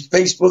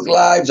Facebook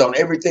lives on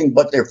everything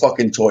but their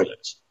fucking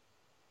toilets.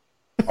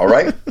 All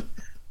right.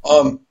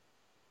 Doing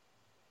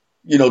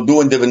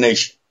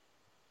divination.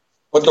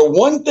 But the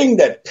one thing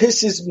that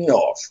pisses me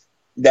off,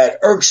 that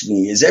irks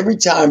me, is every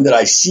time that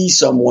I see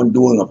someone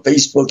doing a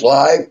Facebook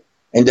live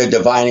and they're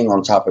divining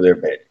on top of their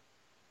bed.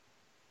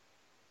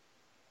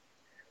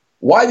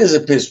 Why does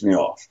it piss me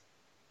off?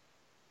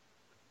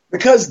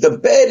 Because the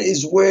bed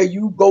is where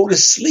you go to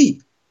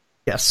sleep.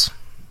 Yes.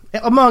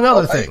 Among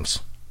other things.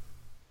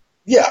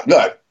 Yeah,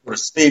 look, for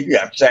sleep, you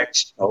have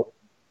sex,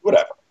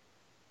 whatever.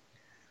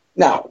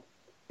 Now,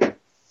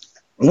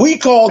 we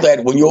call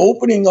that, when you're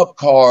opening up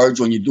cards,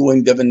 when you're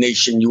doing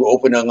divination, you're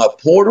opening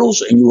up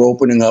portals and you're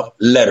opening up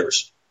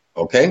letters,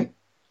 okay?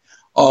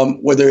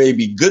 Whether they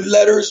be good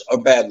letters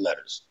or bad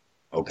letters,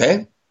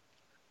 okay?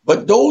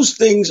 But those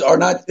things are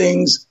not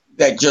things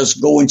that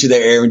just go into the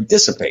air and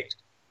dissipate,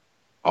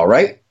 all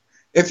right?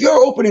 If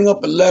you're opening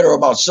up a letter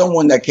about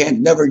someone that can't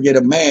never get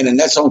a man and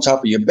that's on top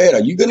of your bed,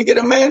 are you going to get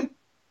a man?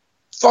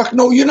 Fuck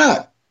no, you're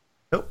not.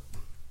 Nope.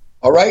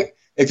 All right?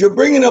 If you're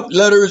bringing up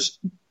letters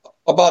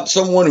about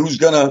someone who's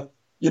going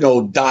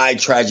to, die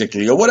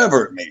tragically or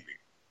whatever it may be,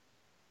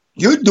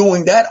 you're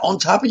doing that on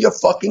top of your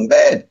fucking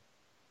bed.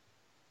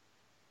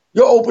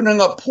 You're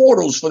opening up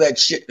portals for that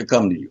shit to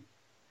come to you.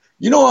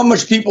 You know how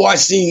much people I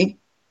see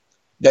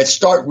that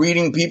start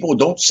reading people,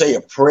 don't say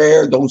a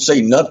prayer, don't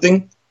say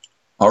nothing,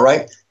 all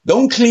right?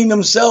 Don't clean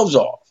themselves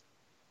off,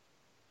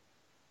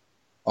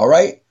 all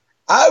right?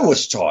 I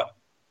was taught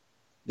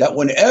that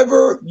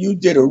whenever you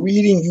did a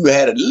reading, you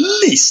had at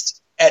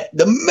least, at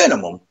the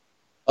minimum,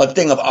 a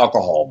thing of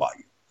alcohol by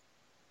you,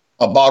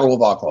 a bottle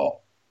of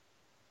alcohol.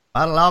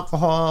 Bottle of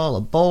alcohol,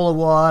 a bowl of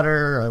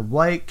water, a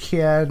white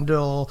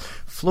candle,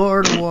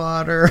 Florida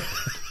water,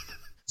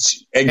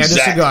 Exactly. And a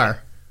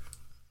cigar.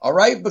 All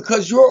right?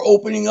 Because you're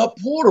opening up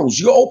portals.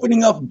 You're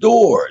opening up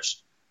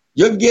doors.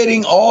 You're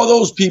getting all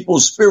those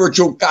people's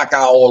spiritual caca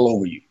all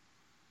over you.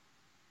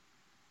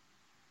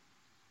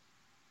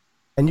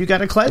 And you got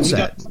to cleanse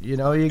that. You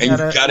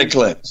got to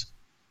cleanse.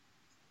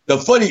 The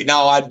funny,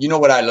 now, you know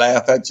what I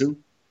laugh at too?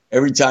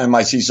 Every time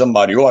I see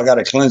somebody, I got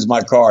to cleanse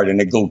my card, and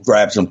they go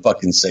grab some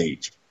fucking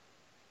sage.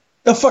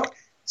 The fuck?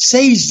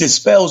 Sage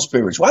dispels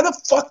spirits. Why the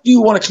fuck do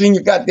you want to clean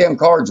your goddamn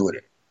cards with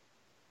it?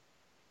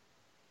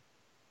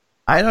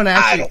 I don't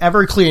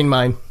ever clean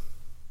mine.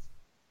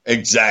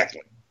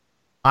 Exactly.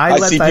 I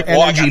let that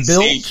energy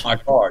build. Sage my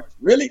cards.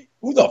 Really?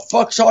 Who the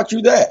fuck taught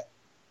you that?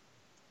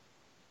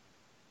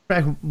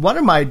 One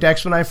of my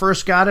decks, when I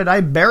first got it,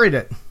 I buried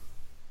it.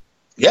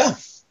 Yeah.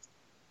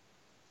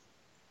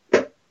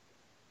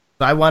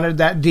 I wanted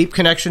that deep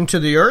connection to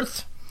the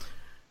earth,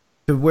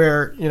 to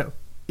where,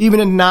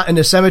 even not in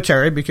a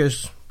cemetery,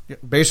 because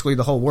basically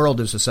the whole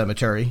world is a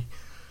cemetery.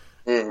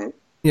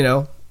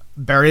 Mm-hmm.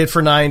 Bury it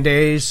for 9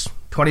 days,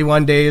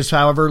 21 days,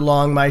 however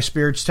long my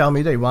spirits tell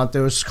me they want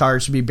those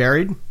cards to be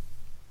buried,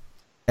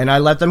 and I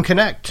let them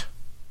connect.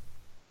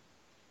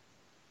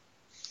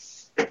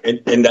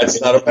 And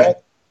that's not a bad.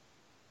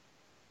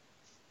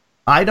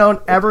 I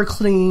don't ever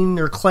clean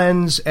or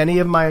cleanse any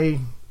of my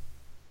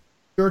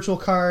spiritual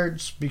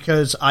cards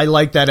because I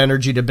like that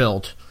energy to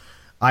build.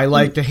 I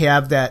like to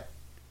have that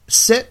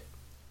sit,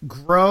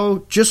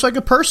 grow, just like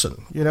a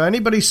person.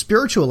 Anybody's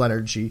spiritual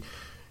energy.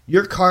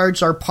 Your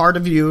cards are part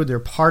of you. They're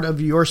part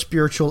of your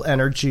spiritual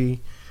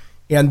energy,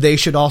 and they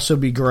should also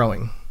be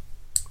growing.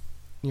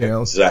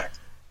 Exactly.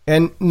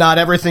 And not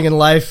everything in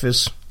life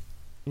is,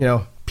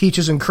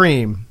 peaches and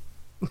cream.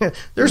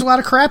 There's a lot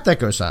of crap that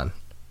goes on.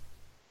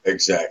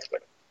 Exactly.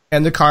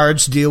 And the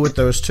cards deal with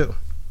those too.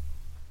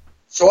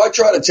 So I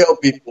try to tell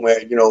people,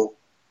 man,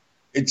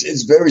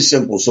 it's very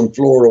simple. Some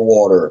Florida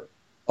water,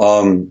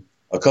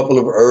 a couple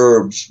of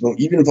herbs,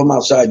 even from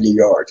outside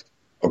your yard,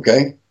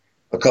 okay?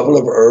 A couple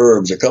of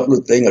herbs, a couple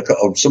of things,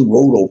 some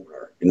road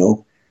opener,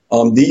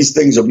 these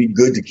things will be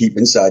good to keep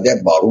inside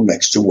that bottle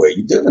next to where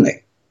you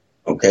divinate,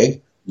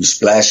 okay? You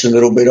splash a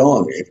little bit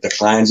on. If the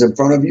client's in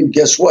front of you,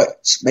 guess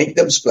what? Make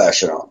them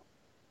splash it on,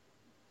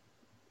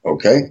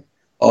 okay?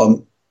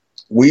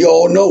 We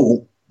all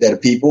know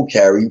that people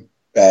carry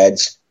bad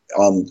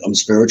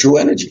spiritual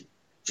energy.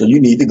 So you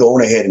need to go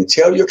on ahead and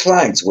tell your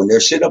clients when they're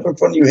sitting up in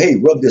front of you, hey,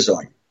 rub this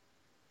on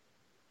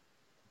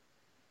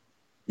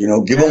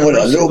you. Give them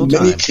a little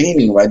mini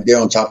cleaning right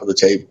there on top of the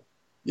table,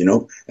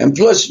 And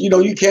plus,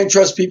 you can't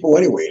trust people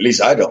anyway. At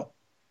least I don't,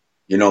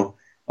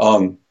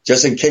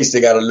 just in case they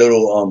got a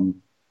little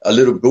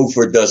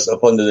gopher dust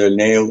up under their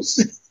nails.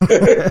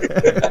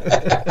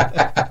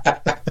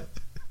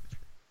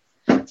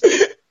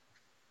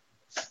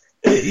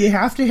 you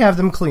have to have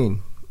them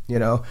clean, you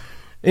know.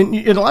 And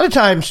a lot of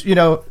times, you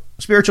know,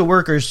 spiritual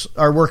workers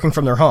are working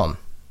from their home.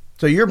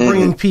 So you're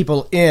bringing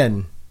people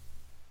in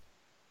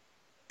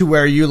to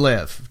where you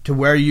live, to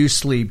where you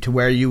sleep, to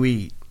where you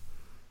eat.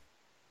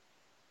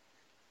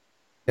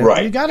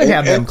 Right. You got to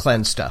have them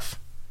cleanse stuff.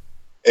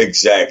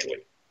 Exactly.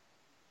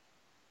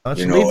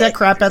 Let's leave that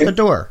crap at the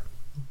door.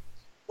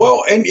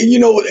 Well, and you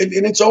know,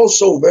 and it's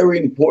also very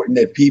important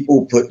that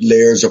people put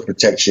layers of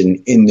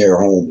protection in their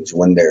homes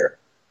when they're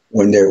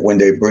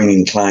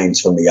bringing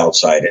clients from the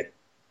outside in.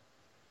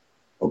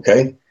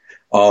 Okay,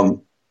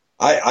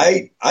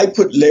 I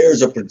put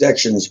layers of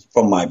protections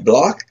from my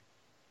block,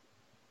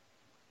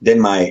 then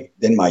my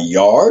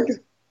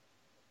yard,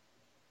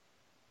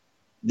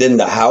 then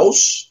the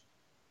house,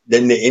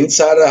 then the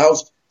inside of the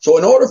house. So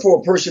in order for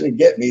a person to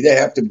get me, they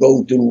have to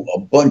go through a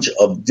bunch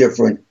of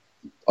different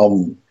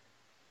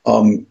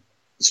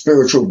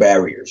spiritual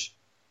barriers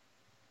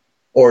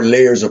or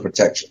layers of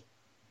protection.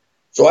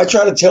 So I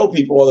try to tell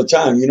people all the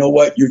time, you know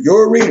what?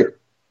 You're a reader,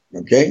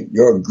 okay?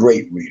 You're a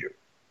great reader.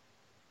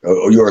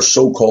 Or you're a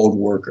so-called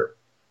worker.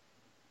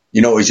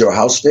 You know, is your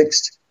house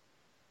fixed?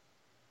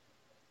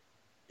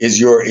 Is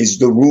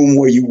the room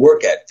where you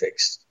work at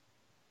fixed?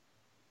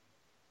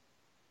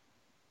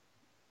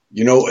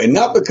 You know, and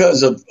not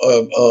because of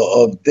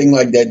thing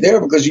like that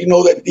there, because you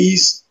know that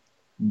these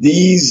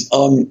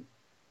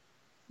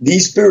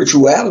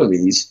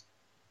spiritualities,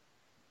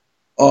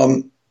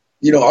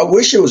 you know, I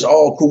wish it was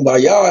all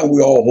kumbaya and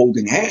we're all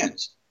holding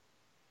hands,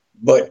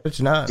 but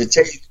it's not. It's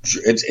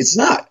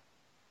not.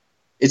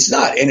 It's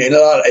not. And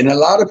a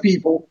lot of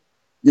people,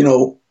 you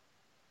know,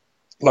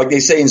 like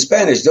they say in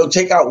Spanish, they'll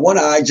take out one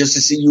eye just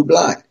to see you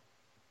blind.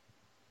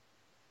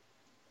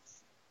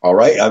 All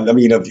right. I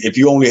mean, if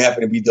you only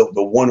happen to be the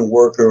one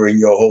worker in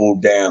your whole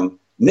damn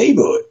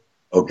neighborhood,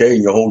 okay,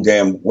 in your whole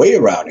damn way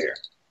around here,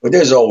 but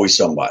there's always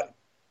somebody.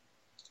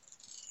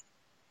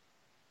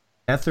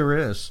 That there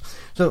is.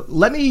 So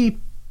let me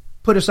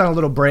put us on a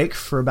little break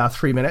for about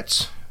 3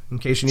 minutes in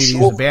case you need to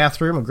use the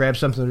bathroom or grab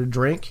something to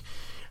drink.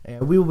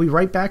 And we will be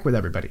right back with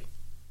everybody.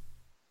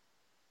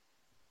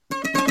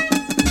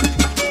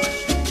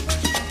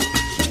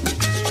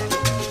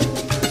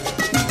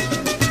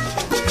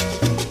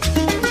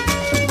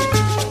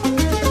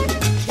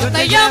 Yo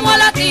te llamo a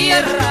la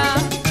tierra,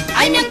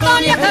 ay mi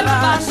Antonia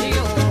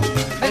Gervasio,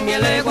 ven mi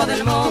legua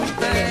del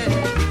monte,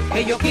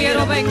 que yo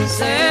quiero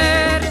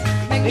vencer,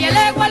 ven mi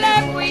legua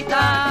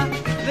legüita,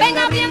 ven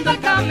abriendo el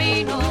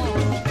camino,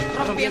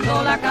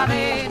 rompiendo la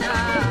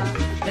cadena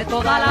de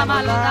toda la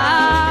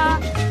maldad.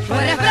 Tú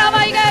eres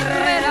brava y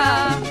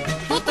guerrera,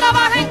 tú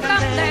trabajas en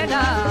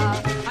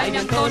Candela. Ay, mi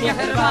Antonia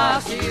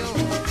Gervasio,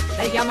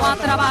 te llamo a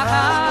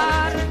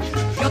trabajar.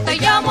 Yo te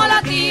llamo a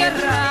la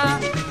tierra.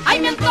 Ay,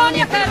 mi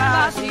Antonia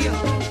Gervasio,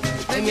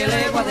 ven mi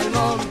legua del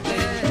monte,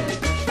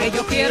 que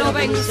yo quiero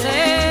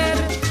vencer.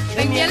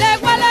 Ven mi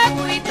legua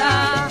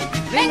legüita,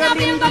 ven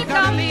abriendo el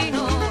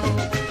camino,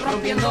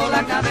 rompiendo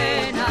la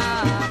cadena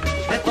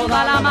de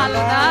toda la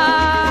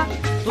maldad.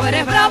 Tú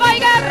eres brava y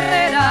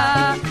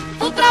guerrera,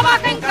 tú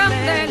trabajas en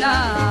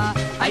Candela.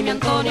 Ay, mi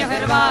Antonia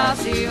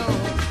Gervasio,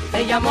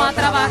 te llamo a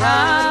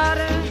trabajar.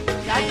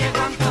 Ya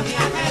llegó Antonia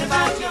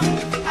Gervasio,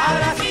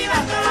 ahora sí vas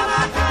a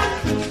trabajar.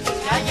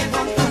 Ya llegó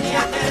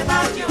Antonia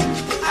Gervasio,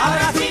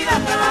 ahora sí vas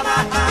a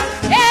trabajar.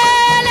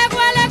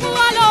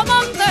 Legua a los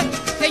montes,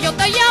 que yo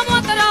te llamo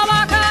a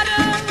trabajar.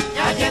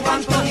 Ya llegó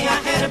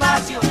Antonia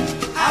Gervasio,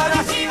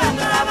 ahora sí vas a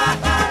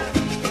trabajar.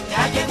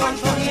 Ya llegó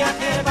Antonia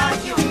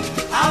Gervasio,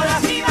 ahora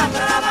sí vas a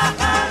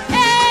trabajar.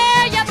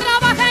 Ella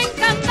trabaja en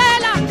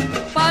Candela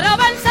para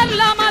vencer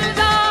la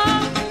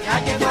maldad. Ya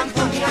llegó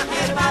Antonia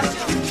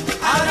Gervasio,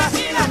 ahora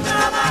sí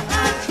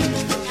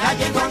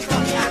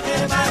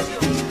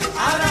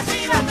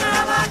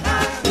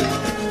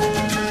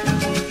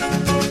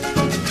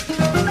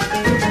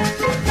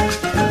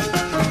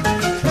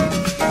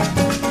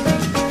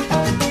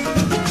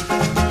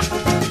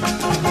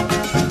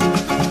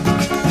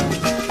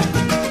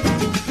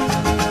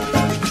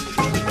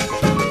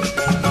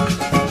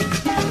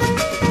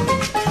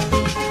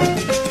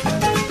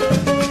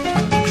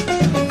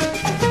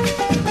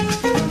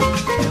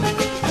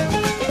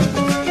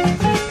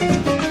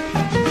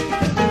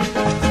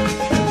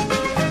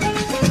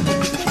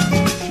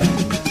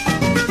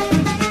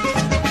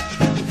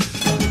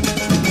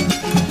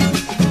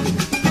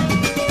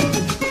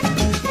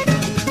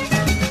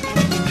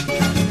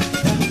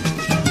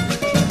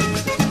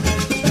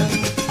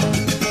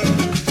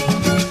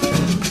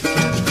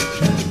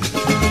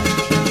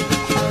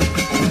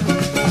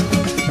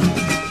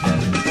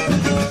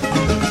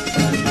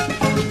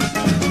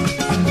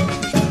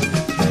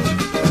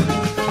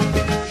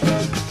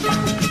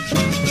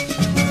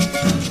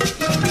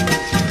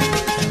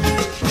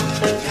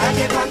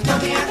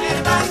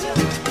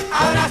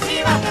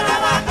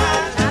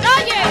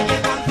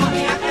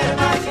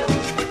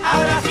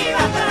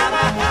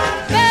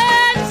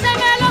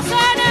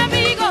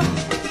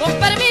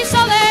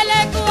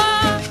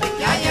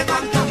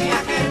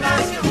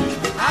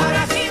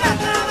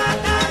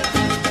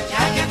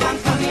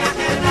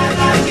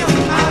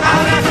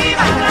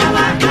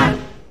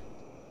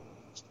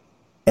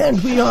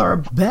And we are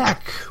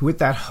back with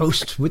that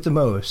host with the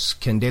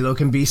most, Candelo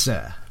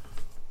Kimbisa.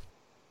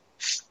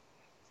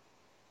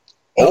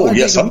 Oh,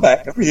 yes, I'm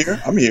back. I'm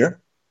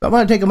here. I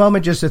want to take a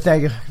moment just to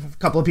thank a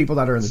couple of people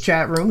that are in the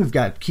chat room. We've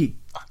got Keith.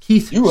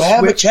 You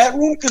have a chat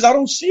room? Because I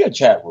don't see a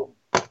chat room.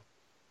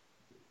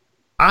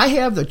 I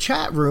have the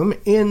chat room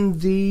in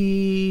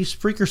the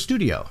Spreaker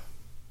studio.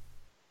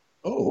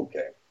 Oh,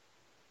 okay.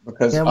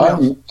 Because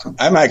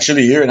I'm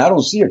actually here and I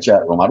don't see a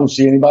chat room. I don't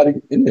see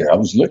anybody in there. I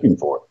was looking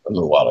for it a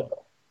little while ago.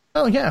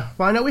 Oh, yeah.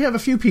 Well, I know we have a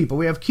few people.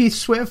 We have Keith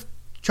Swift,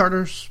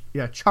 Charles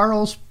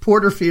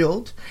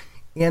Porterfield,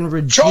 and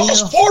Regina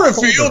Charles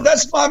Porterfield, Holder.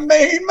 That's my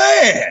main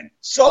man.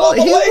 Salam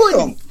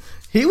alaikum.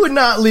 He would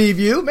not leave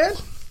you, man.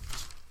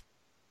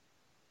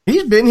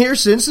 He's been here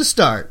since the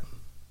start.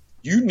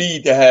 You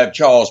need to have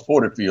Charles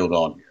Porterfield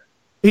on here.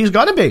 He's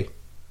going to be.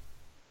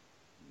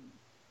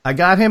 I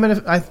got him in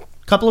a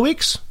couple of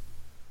weeks.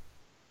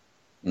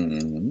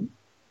 Mm-hmm.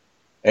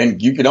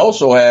 And you can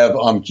also have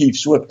Keith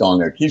Swift on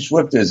there. Keith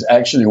Swift is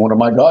actually one of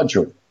my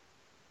godchildren.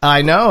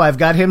 I know. I've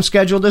got him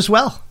scheduled as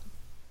well.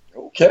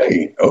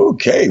 Okay,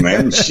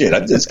 man. Shit,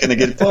 I'm just gonna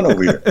get fun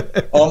over here.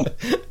 I'm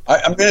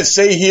gonna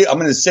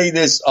say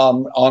this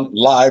on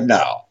live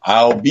now.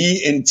 I'll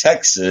be in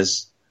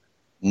Texas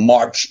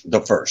March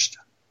the 1st.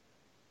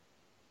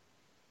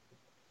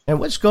 And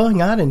what's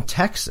going on in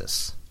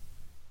Texas?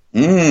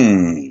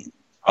 I'm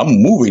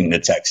moving to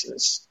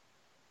Texas.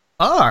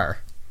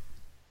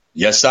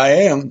 Yes, I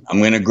am.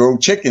 I'm gonna grow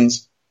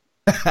chickens.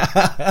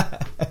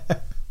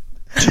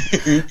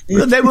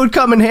 They would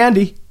come in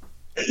handy.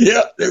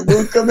 Yeah, they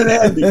will come in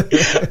handy.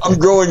 I'm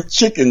growing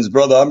chickens,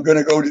 brother. I'm going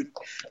to go to,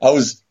 I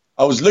was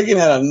looking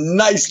at a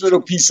nice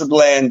little piece of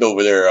land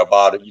over there,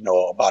 about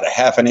a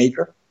half an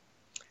acre.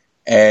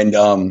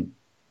 And,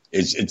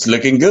 it's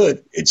looking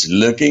good. It's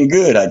looking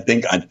good. I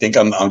think I'm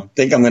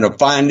going to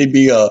finally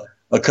be a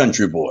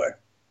country boy.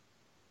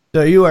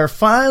 So you are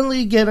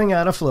finally getting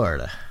out of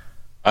Florida.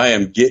 I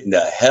am getting the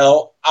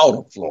hell out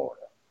of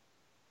Florida.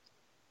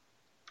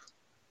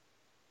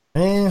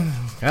 Man,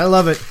 I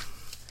love it.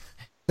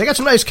 They got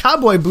some nice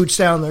cowboy boots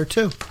down there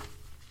too.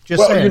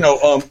 Just saying.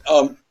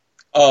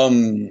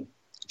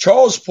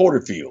 Charles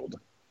Porterfield,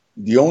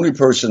 the only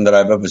person that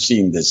I've ever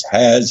seen this,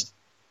 has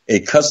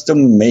a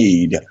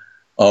custom-made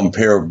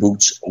pair of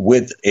boots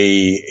with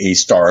a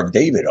Star of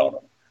David on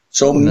them.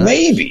 So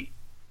maybe,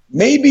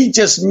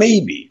 just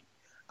maybe,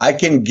 I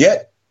can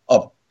get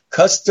a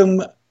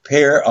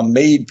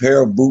made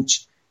pair of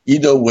boots,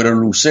 either with a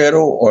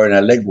Lucero or an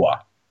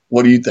Alegua.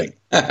 What do you think?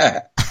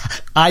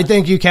 I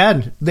think you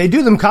can. They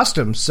do them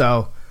custom,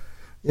 so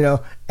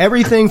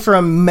everything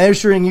from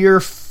measuring your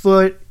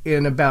foot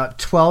in about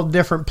 12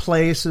 different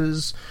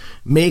places,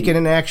 making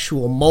an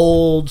actual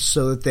mold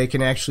so that they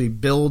can actually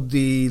build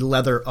the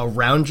leather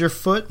around your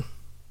foot.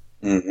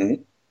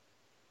 Mm-hmm.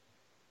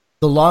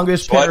 The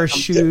longest pair of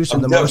shoes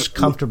and the most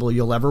comfortable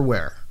you'll ever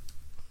wear.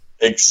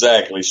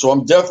 Exactly. So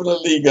I'm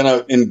definitely going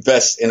to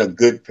invest in a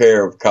good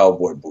pair of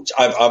cowboy boots.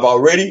 I've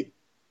already,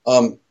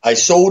 I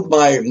sold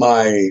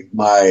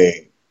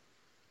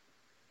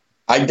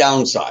I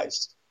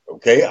downsized.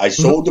 Okay. I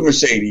sold the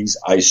Mercedes.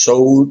 I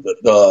sold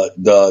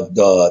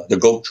the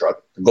goat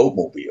truck, the goat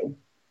mobile.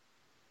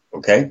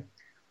 Okay.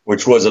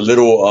 Which was a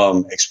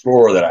little,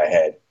 Explorer that I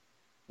had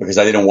because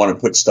I didn't want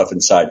to put stuff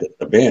inside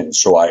the bin.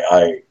 So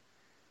anyway,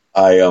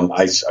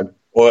 I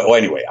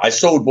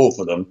sold both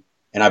of them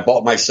and I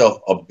bought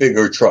myself a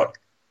bigger truck.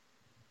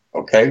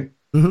 Okay.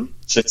 Mm-hmm.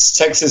 Since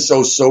Texas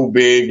is so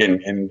big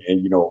and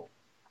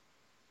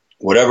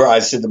whatever, I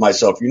said to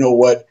myself, you know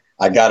what?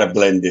 I got to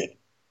blend in.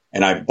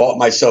 And I bought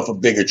myself a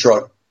bigger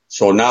truck.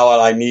 So now all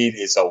I need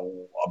is a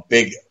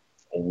big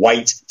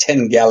white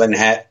 10-gallon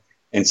hat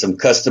and some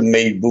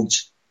custom-made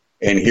boots.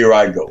 And here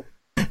I go.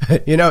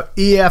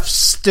 EF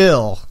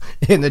Still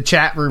in the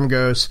chat room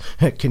goes,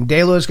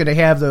 Candelo's going to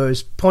have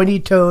those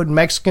pointy-toed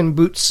Mexican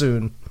boots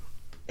soon.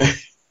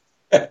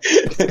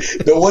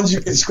 The ones you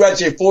can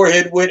scratch your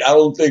forehead with? I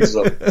don't think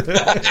so.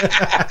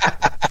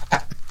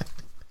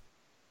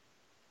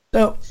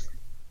 So,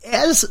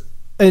 as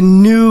a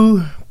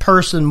new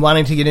person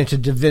wanting to get into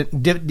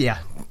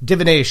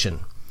divination,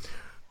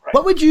 right,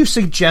 what would you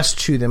suggest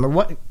to them, or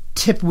what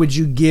tip would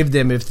you give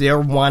them if they're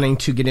wanting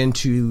to get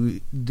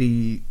into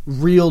the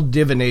real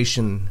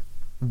divination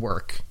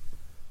work?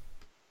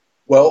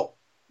 Well,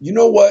 you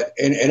know what?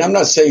 And I'm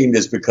not saying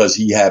this because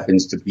he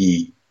happens to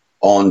be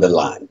on the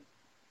line.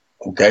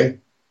 Okay?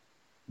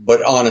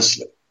 But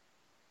honestly,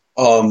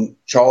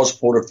 Charles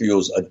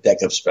Porterfield's a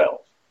deck of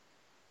spells.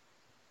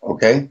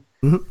 Okay?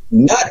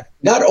 Mm-hmm.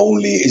 Not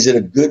only is it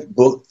a good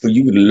book for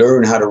you to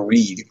learn how to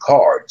read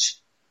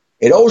cards,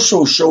 it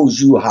also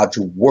shows you how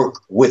to work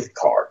with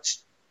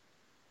cards.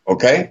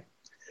 Okay?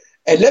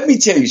 And let me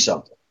tell you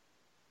something.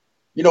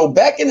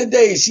 Back in the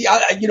day,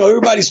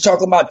 everybody's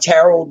talking about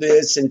tarot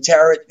this and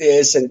tarot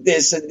this and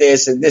this and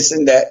this and this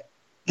and that.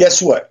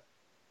 Guess what?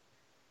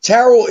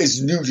 Tarot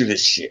is new to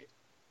this shit.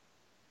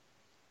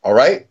 All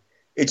right?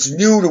 It's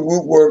new to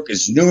root work.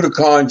 It's new to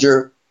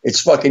conjure.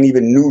 It's fucking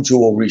even new to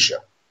Orisha.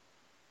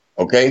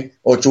 Okay?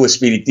 Or to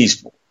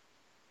Espiritismo.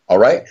 All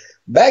right.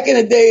 Back in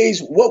the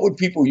days, what would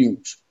people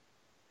use?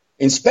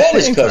 In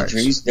Spanish Playing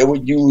countries, cards. they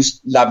would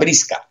use la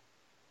brisca.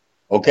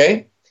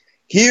 Okay.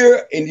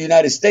 Here in the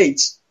United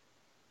States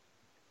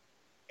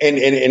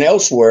and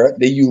elsewhere,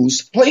 they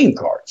use playing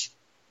cards.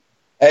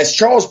 As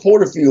Charles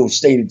Porterfield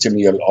stated to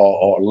me a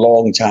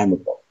long time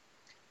ago,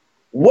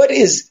 what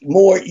is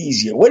more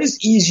easier? What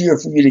is easier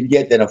for you to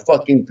get than a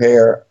fucking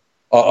pair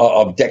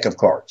of deck of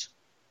cards?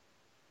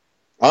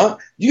 Huh?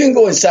 You can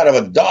go inside of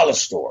a dollar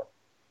store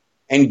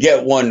and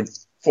get one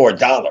for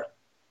 $1.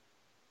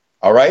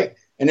 All right.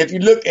 And if you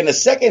look in a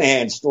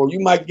secondhand store, you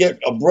might get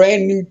a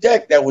brand new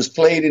deck that was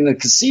played in a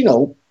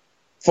casino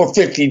for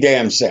 50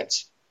 damn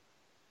cents.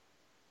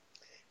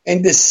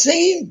 And the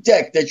same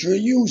deck that you're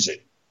using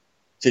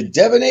to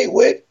divinate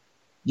with,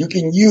 you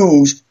can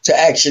use to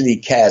actually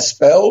cast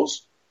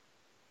spells.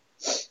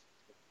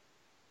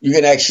 You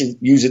can actually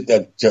use it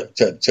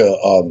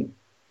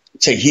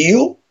to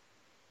heal,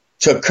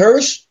 to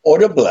curse, or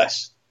to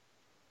bless.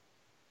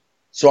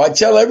 So I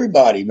tell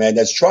everybody, man,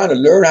 that's trying to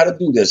learn how to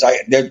do this.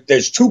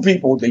 There's two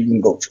people that you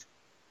can go to,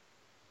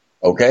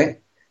 okay,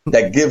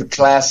 that give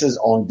classes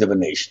on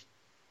divination,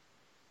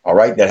 all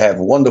right, that have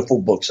wonderful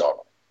books on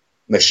them.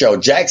 Michelle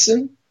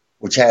Jackson,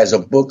 which has a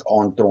book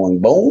on throwing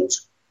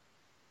bones,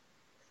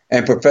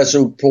 and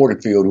Professor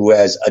Porterfield, who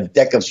has a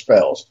deck of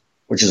spells,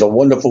 which is a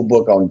wonderful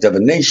book on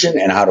divination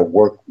and how to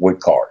work with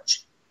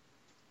cards.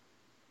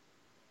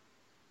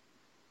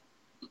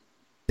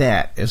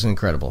 That is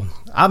incredible.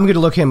 I'm going to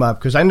look him up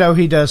because I know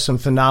he does some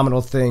phenomenal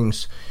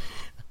things.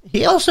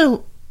 He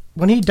also,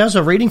 when he does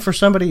a reading for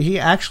somebody, he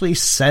actually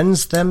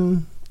sends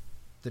them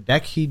the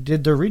deck he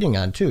did their reading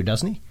on too,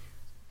 doesn't he?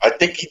 I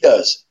think he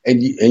does.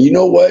 And you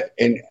know what?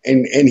 And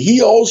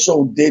he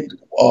also did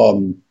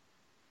a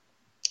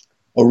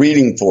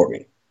reading for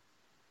me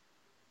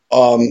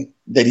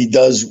that he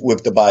does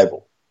with the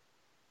Bible.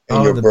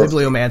 And the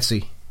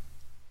bibliomancy.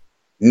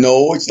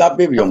 No, it's not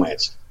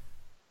bibliomancy.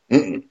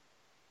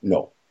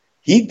 No.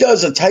 He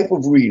does a type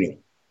of reading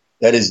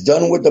that is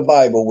done with the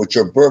Bible with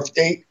your birth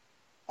date.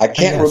 I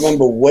can't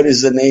remember what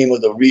is the name of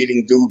the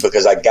reading, dude,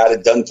 because I got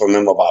it done from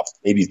him about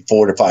maybe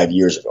 4 to 5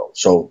 years ago.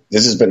 So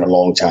this has been a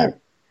long time.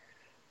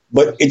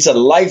 But it's a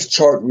life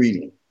chart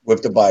reading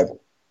with the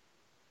Bible.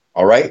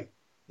 All right?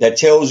 That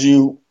tells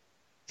you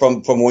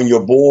from when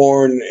you're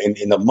born and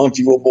in the month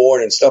you were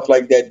born and stuff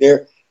like that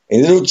there.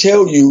 And it'll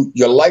tell you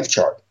your life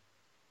chart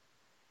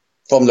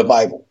from the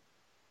Bible.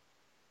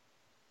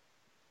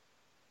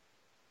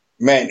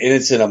 Man, and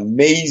it's an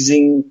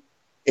amazing,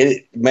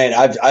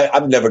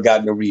 I've never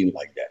gotten a reading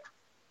like that.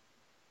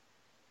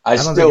 I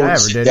still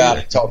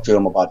got to talk to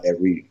him about that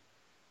reading.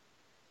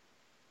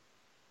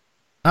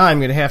 I'm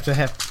going to have,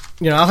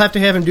 I'll have to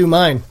have him do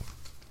mine.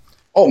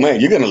 Oh man,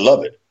 you're going to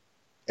love it.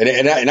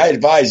 And I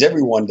advise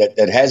everyone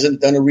that hasn't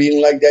done a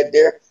reading like that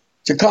there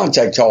to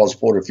contact Charles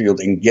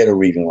Porterfield and get a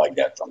reading like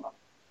that from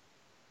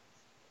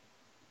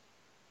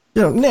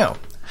him. Now,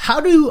 how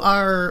do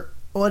our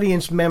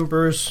audience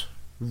members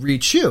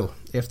reach you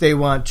if they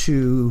want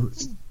to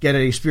get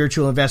a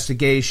spiritual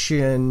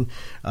investigation,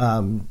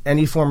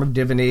 any form of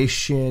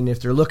divination, if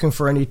they're looking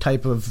for any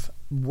type of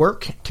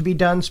work to be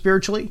done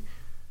spiritually?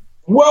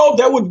 Well,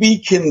 that would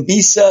be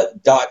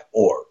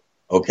Kimbisa.org,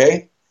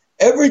 okay?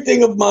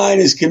 Everything of mine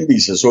is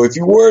Kimbisa. So if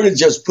you were to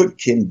just put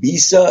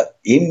Kimbisa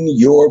in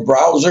your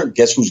browser,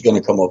 guess who's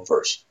going to come up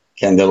first?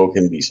 Candelo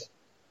Kimbisa.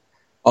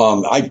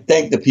 I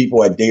thank the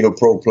people at Data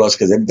Pro Plus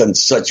because they've done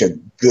such a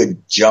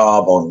good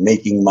job on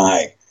making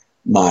my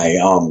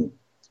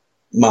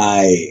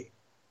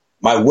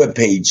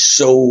webpage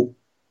so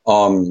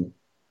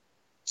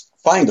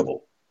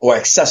findable or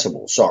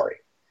accessible. Sorry.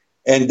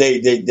 And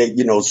they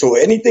so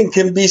anything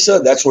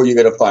Kimbisa, that's where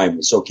you're going to find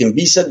me. So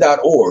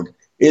Kimbisa.org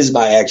is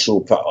my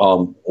actual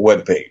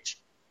webpage.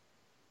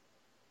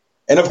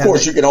 And of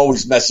course, you can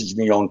always message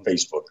me on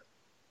Facebook.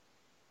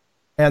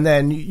 And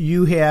then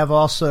you have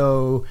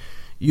also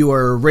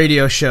your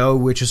radio show,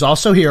 which is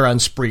also here on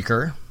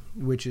Spreaker,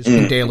 which is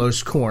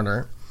Candelo's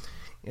Corner.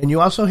 And you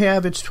also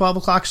have It's 12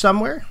 O'Clock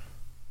Somewhere?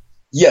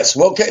 Yes.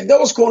 Well,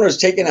 Candelo's Corner is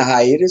taking a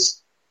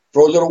hiatus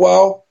for a little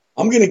while.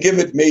 I'm going to give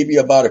it maybe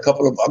about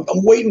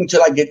I'm waiting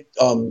until I get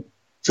to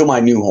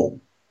my new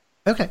home.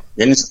 Okay.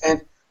 You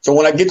understand? So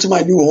when I get to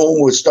my new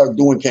home, we'll start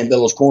doing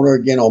Candelo's Corner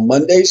again on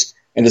Mondays,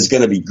 and it's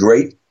going to be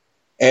great.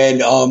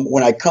 And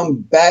when I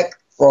come back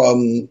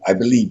from, I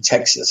believe,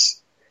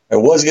 Texas, it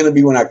was going to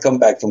be when I come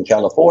back from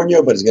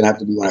California, but it's going to have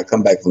to be when I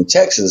come back from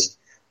Texas.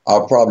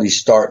 I'll probably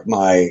start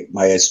my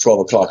It's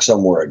 12 O'Clock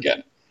Somewhere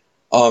again.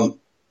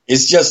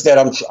 It's just that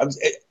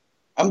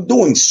I'm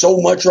doing so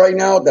much right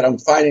now that I'm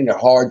finding it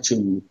hard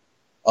to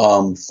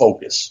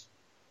focus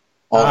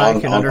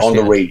on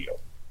the radio.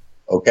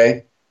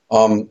 Okay.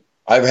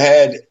 I've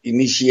had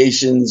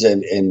initiations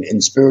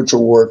and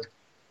spiritual work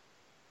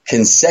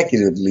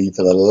consecutively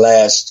for the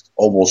last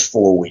almost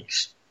 4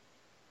 weeks.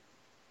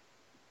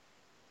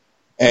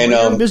 And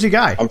you're a busy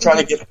guy. I'm trying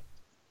to get.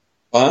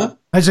 Huh?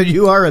 I said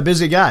you are a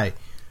busy guy.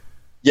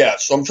 Yeah,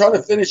 so I'm trying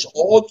to finish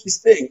all these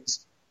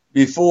things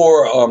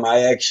before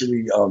I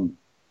actually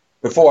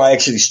before I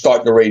actually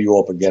start the radio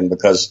up again,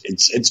 because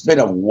it's been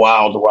a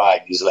wild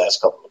ride these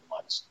last couple of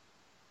months.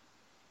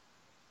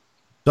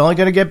 It's only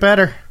going to get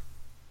better.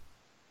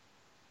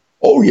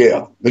 Oh,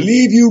 yeah.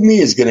 Believe you me,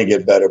 it's going to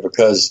get better,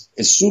 because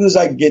as soon as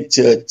I get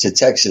to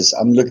Texas,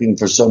 I'm looking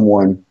for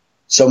someone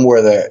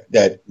somewhere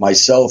that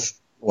myself,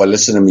 well,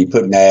 listen to me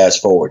putting the ass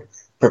forward.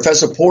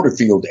 Professor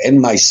Porterfield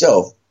and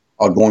myself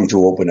are going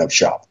to open up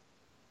shop.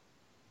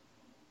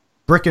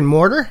 Brick and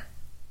mortar?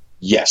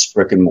 Yes,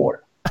 brick and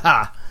mortar.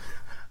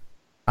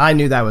 I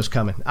knew that was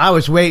coming. I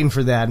was waiting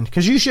for that,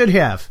 because you should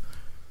have.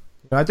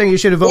 I think you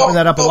should have opened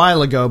that up a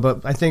while ago,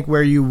 but I think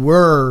where you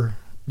were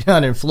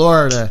down in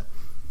Florida,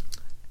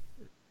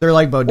 they're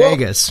like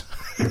bodegas.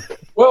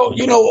 Well,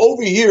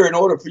 over here, in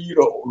order for you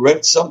to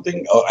rent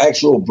something,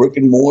 actual brick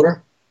and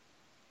mortar,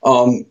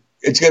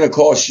 it's going to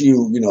cost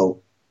you,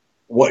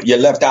 what, your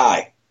left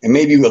eye, and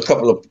maybe a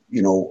couple of,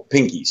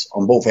 pinkies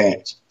on both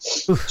hands.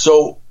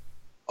 So,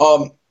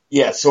 so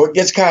it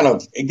gets kind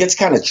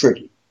of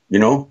tricky,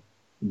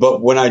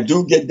 But when I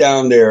do get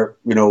down there,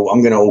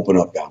 I'm going to open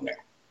up down there.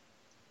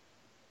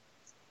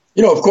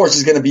 Of course,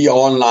 it's going to be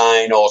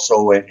online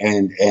also,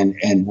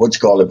 and what you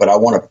call it. But I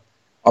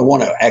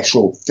want an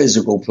actual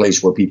physical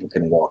place where people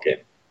can walk in.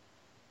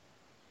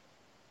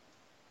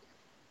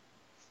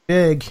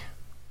 Big.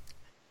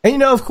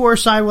 And, of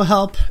course, I will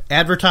help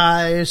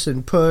advertise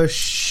and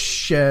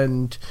push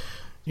and,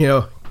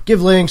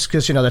 give links,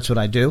 because, that's what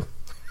I do.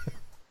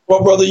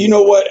 Well, brother, you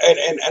know what?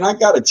 And I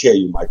got to tell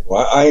you, Michael,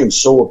 I am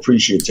so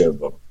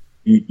appreciative of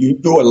you. You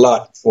do a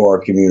lot for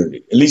our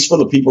community, at least for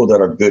the people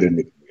that are good in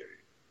the community.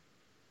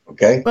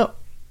 Okay? Well,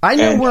 I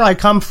know where I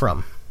come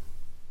from,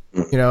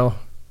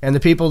 and the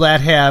people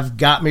that have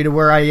got me to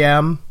where I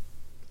am,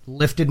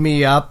 lifted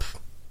me up,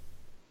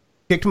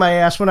 kicked my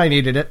ass when I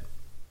needed it.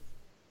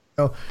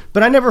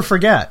 But I never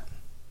forget,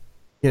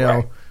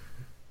 Right.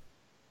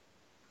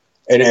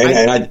 And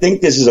I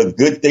think this is a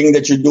good thing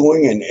that you're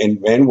doing.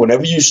 And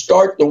whenever you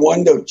start the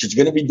one that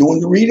you're going to be doing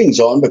the readings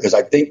on, because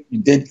I think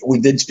we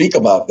did speak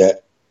about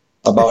that,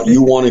 about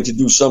you wanting to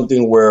do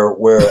something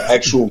where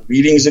actual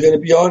readings are going to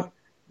be on.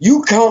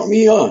 You count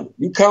me on.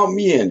 You count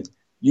me in.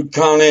 You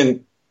count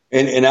in.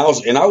 And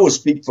I will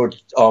speak for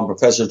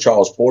Professor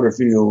Charles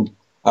Porterfield.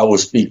 I will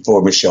speak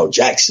for Michelle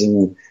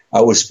Jackson.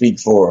 I will speak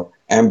for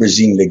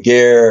Ambrosine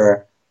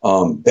Laguerre,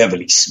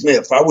 Beverly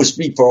Smith. I will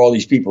speak for all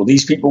these people.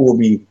 These people will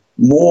be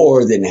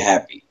more than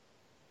happy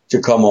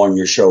to come on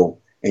your show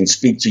and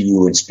speak to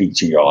you and speak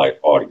to your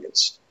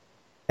audience.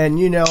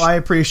 And, I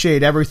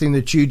appreciate everything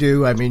that you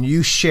do. I mean,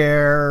 you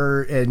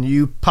share and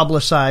you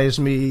publicize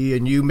me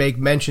and you make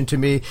mention to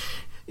me.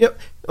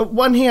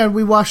 One hand,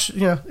 we wash,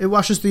 it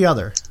washes the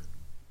other.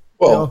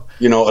 Well,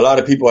 a lot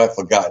of people have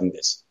forgotten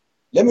this.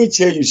 Let me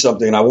tell you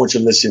something, and I want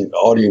your listening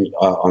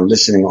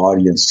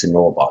audience to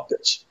know about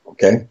this,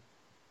 okay?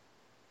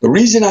 The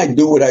reason I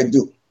do what I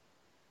do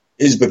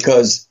is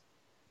because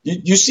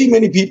you see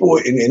many people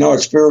in our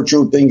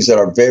spiritual things that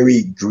are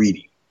very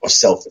greedy or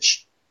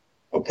selfish,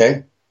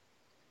 okay?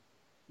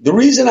 The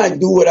reason I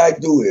do what I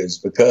do is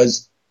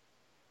because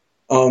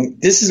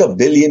this is $1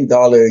 billion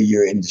a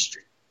year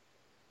industry,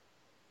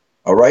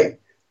 all right?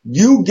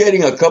 You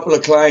getting a couple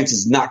of clients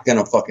is not going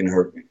to fucking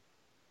hurt me.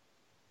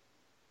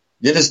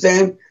 You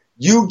understand?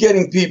 You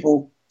getting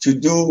people to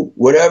do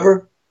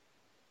whatever.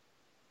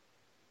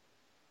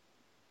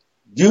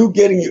 You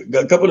getting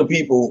a couple of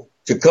people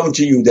to come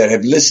to you that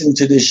have listened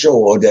to this show,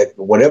 or that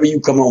whatever you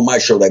come on my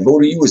show that go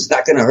to you, is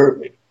not going to hurt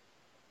me.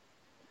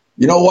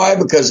 You know why?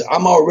 Because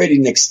I'm already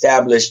an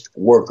established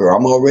worker.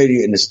 I'm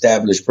already an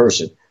established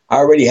person. I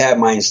already have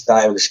my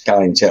established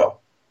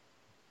clientele.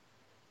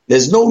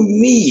 There's no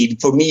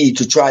need for me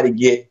to try to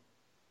get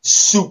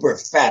super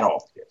fat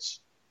off this.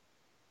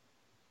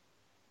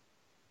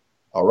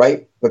 All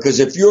right? Because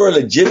if you're a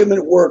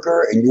legitimate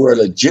worker and you're a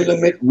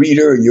legitimate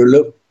reader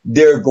and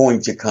they're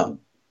going to come.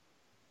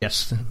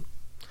 Yes.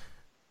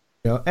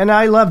 And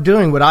I love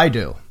doing what I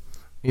do,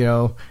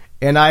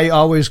 and I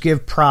always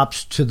give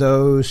props to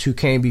those who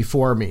came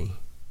before me,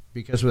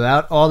 because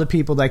without all the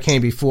people that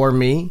came before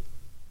me,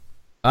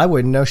 I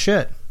wouldn't know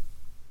shit.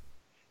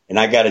 And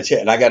I got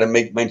to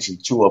make mention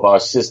too of our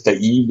sister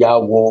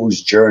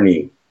Iyawo's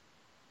journey.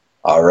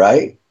 All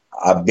right?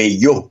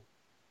 Abeyo.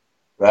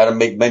 Got to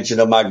make mention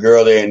of my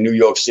girl there in New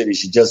York City.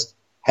 She just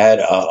had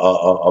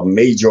a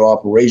major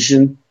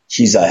operation.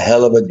 She's a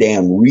hell of a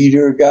damn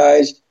reader,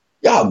 guys.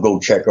 Y'all go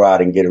check her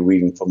out and get a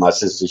reading for my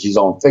sister. She's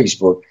on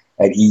Facebook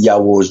at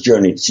Iyawo's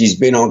Journey. She's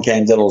been on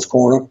Candelo's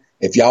Corner.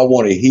 If y'all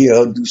want to hear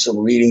her do some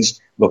readings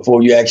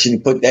before you actually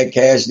put that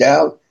cash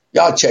down,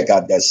 y'all check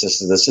out that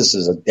sister. The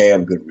sister's a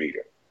damn good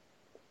reader.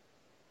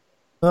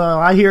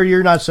 I hear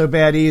you're not so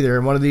bad either.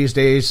 And one of these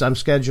days, I'm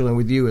scheduling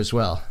with you as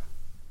well.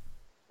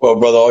 Well,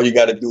 brother, all you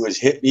got to do is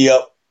hit me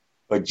up,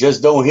 but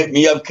just don't hit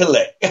me up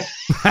collect.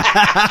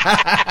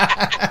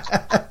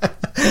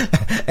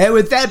 And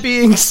with that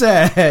being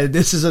said,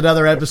 this is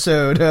another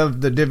episode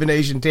of the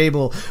Divination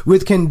Table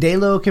with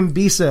Candelo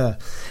Kimbisa.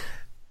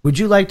 Would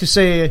you like to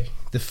say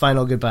the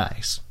final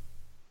goodbyes?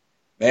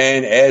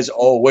 And as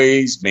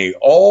always, may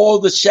all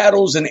the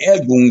shadows and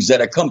egg wounds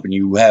that accompany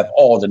you have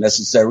all the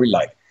necessary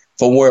light.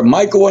 From where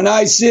Michael and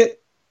I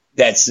sit,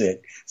 that's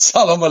it.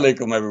 Salam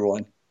alaikum,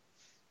 everyone.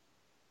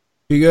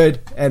 Be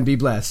good and be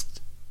blessed.